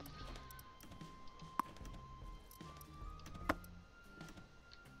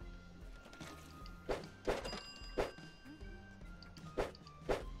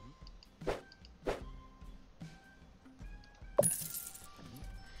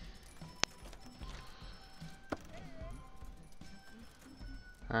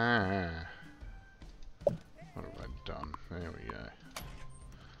 Ah, what have I done? There we go.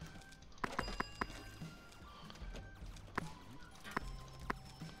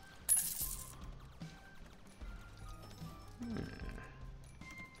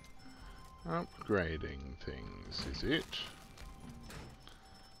 Upgrading things, is it?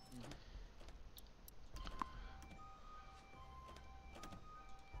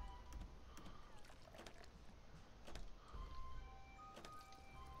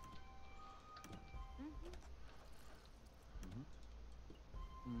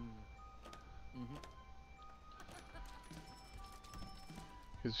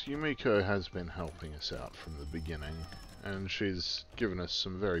 Because Yumiko has been helping us out from the beginning, and she's given us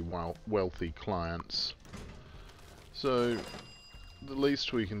some very wealthy clients. So, the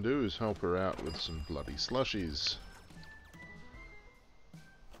least we can do is help her out with some bloody slushies.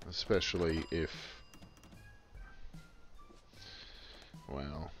 Especially if...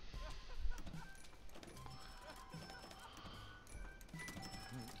 well...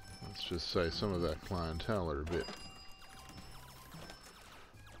 let's just say some of that clientele are a bit...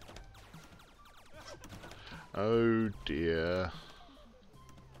 oh dear.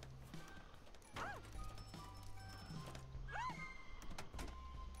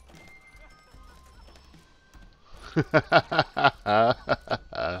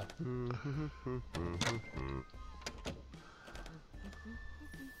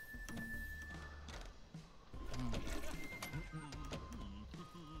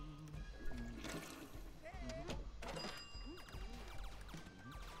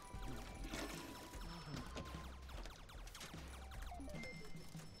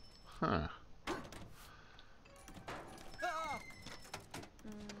 Huh.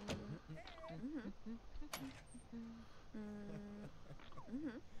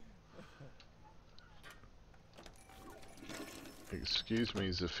 Excuse me,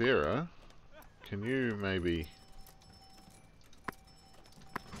 Zafira. Can you maybe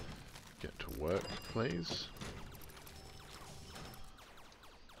get to work, please?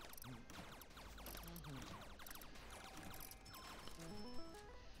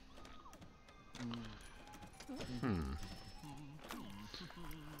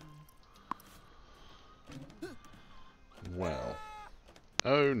 Well.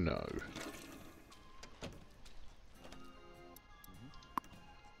 Oh no.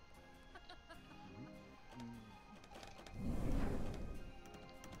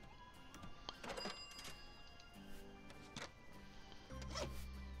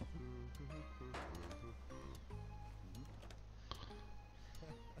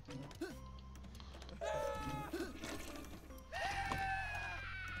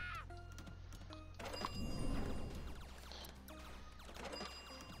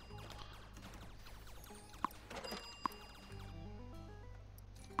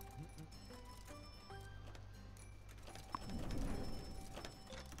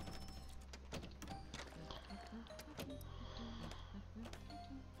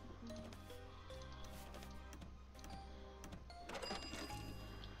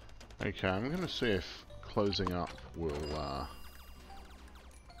 Okay, I'm going to see if closing up will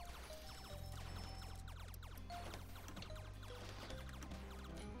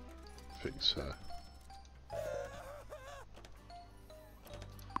fix her.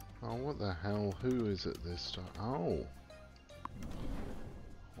 Oh, what the hell? Who is it this time? Oh!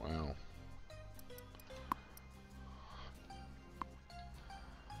 Wow.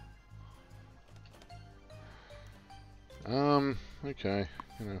 Okay.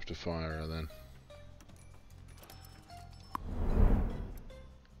 Gonna have to fire her then.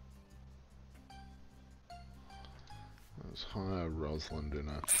 Let's hire Rosalind in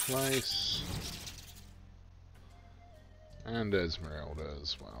her place. And Esmeralda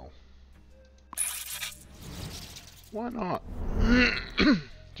as well. Why not?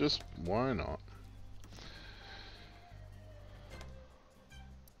 Just why not?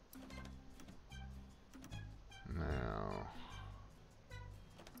 Now,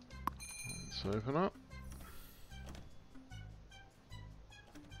 let's open up.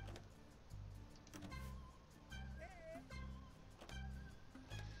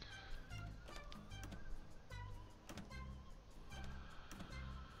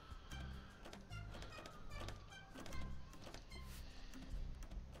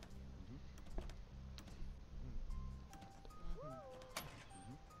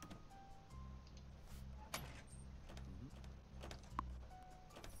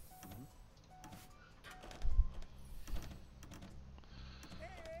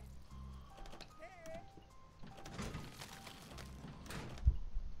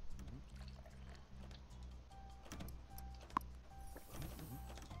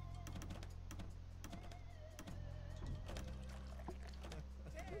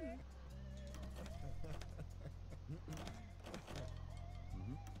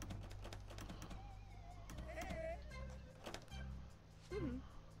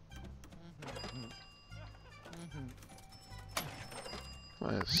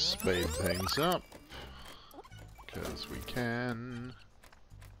 Let's speed things up, because we can.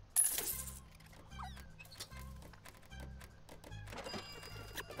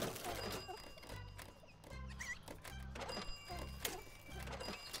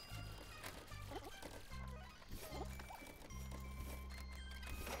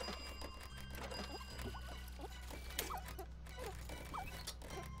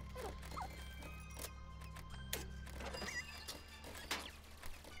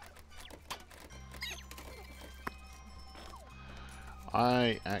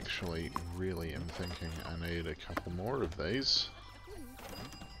 I actually really am thinking I need a couple more of these.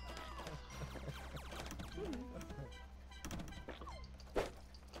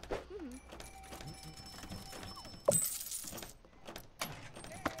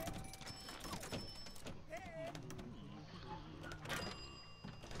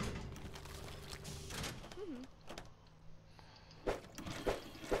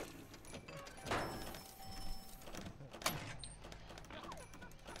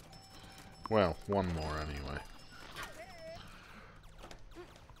 Well, one more anyway.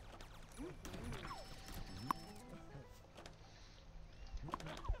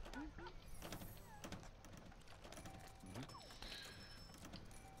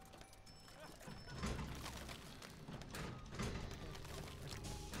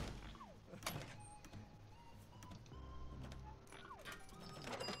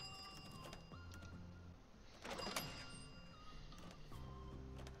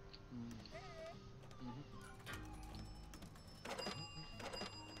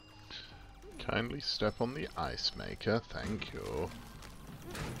 Kindly step on the ice maker, thank you.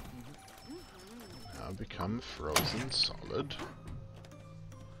 Now become frozen solid.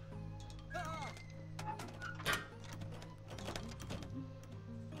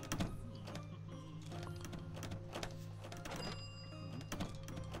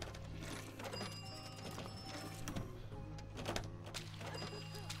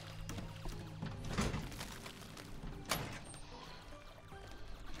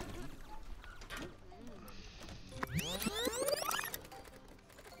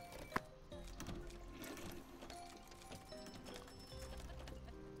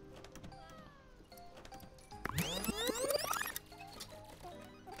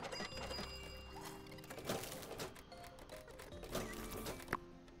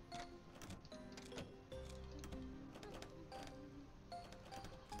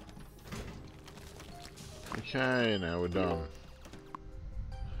 Okay, now we're done.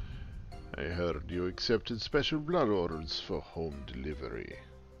 I heard you accepted special blood orders for home delivery.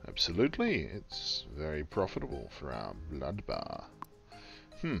 Absolutely, it's very profitable for our blood bar.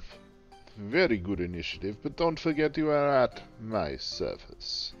 Very good initiative, but don't forget you are at my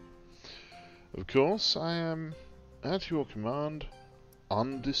service. Of course, I am at your command,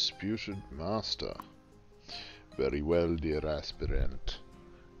 undisputed master. Very well, dear aspirant.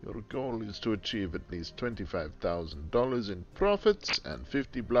 Your goal is to achieve at least $25,000 in profits and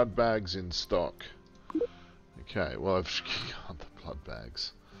 50 blood bags in stock. Okay, well, I've got the blood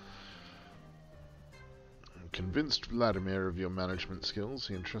bags. I'm convinced Vladimir of your management skills.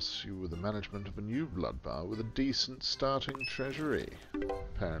 He entrusts you with the management of a new blood bar with a decent starting treasury,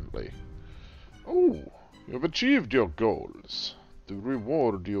 apparently. Oh, you have achieved your goals. To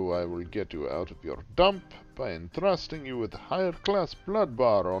reward you, I will get you out of your dump by entrusting you with a higher class blood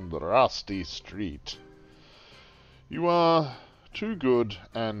bar on the Rusty Street. You are too good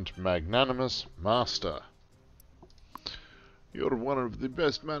and magnanimous, master. You're one of the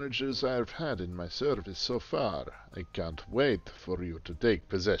best managers I've had in my service so far. I can't wait for you to take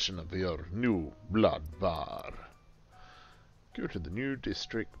possession of your new blood bar. Go to the new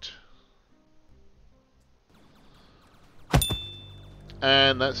district.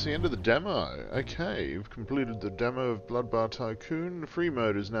 And that's the end of the demo. Okay, you've completed the demo of Bar Tycoon. The free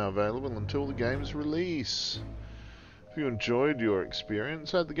mode is now available until the game's release. If you enjoyed your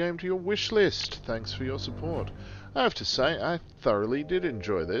experience, add the game to your wish list. Thanks for your support. I have to say, I thoroughly did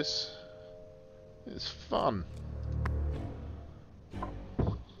enjoy this. It's fun.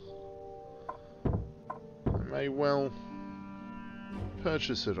 I may well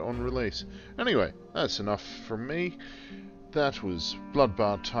purchase it on release. Anyway, that's enough from me. That was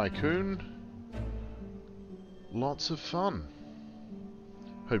Bar Tycoon. Lots of fun.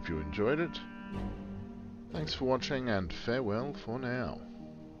 Hope you enjoyed it. Thanks for watching and farewell for now.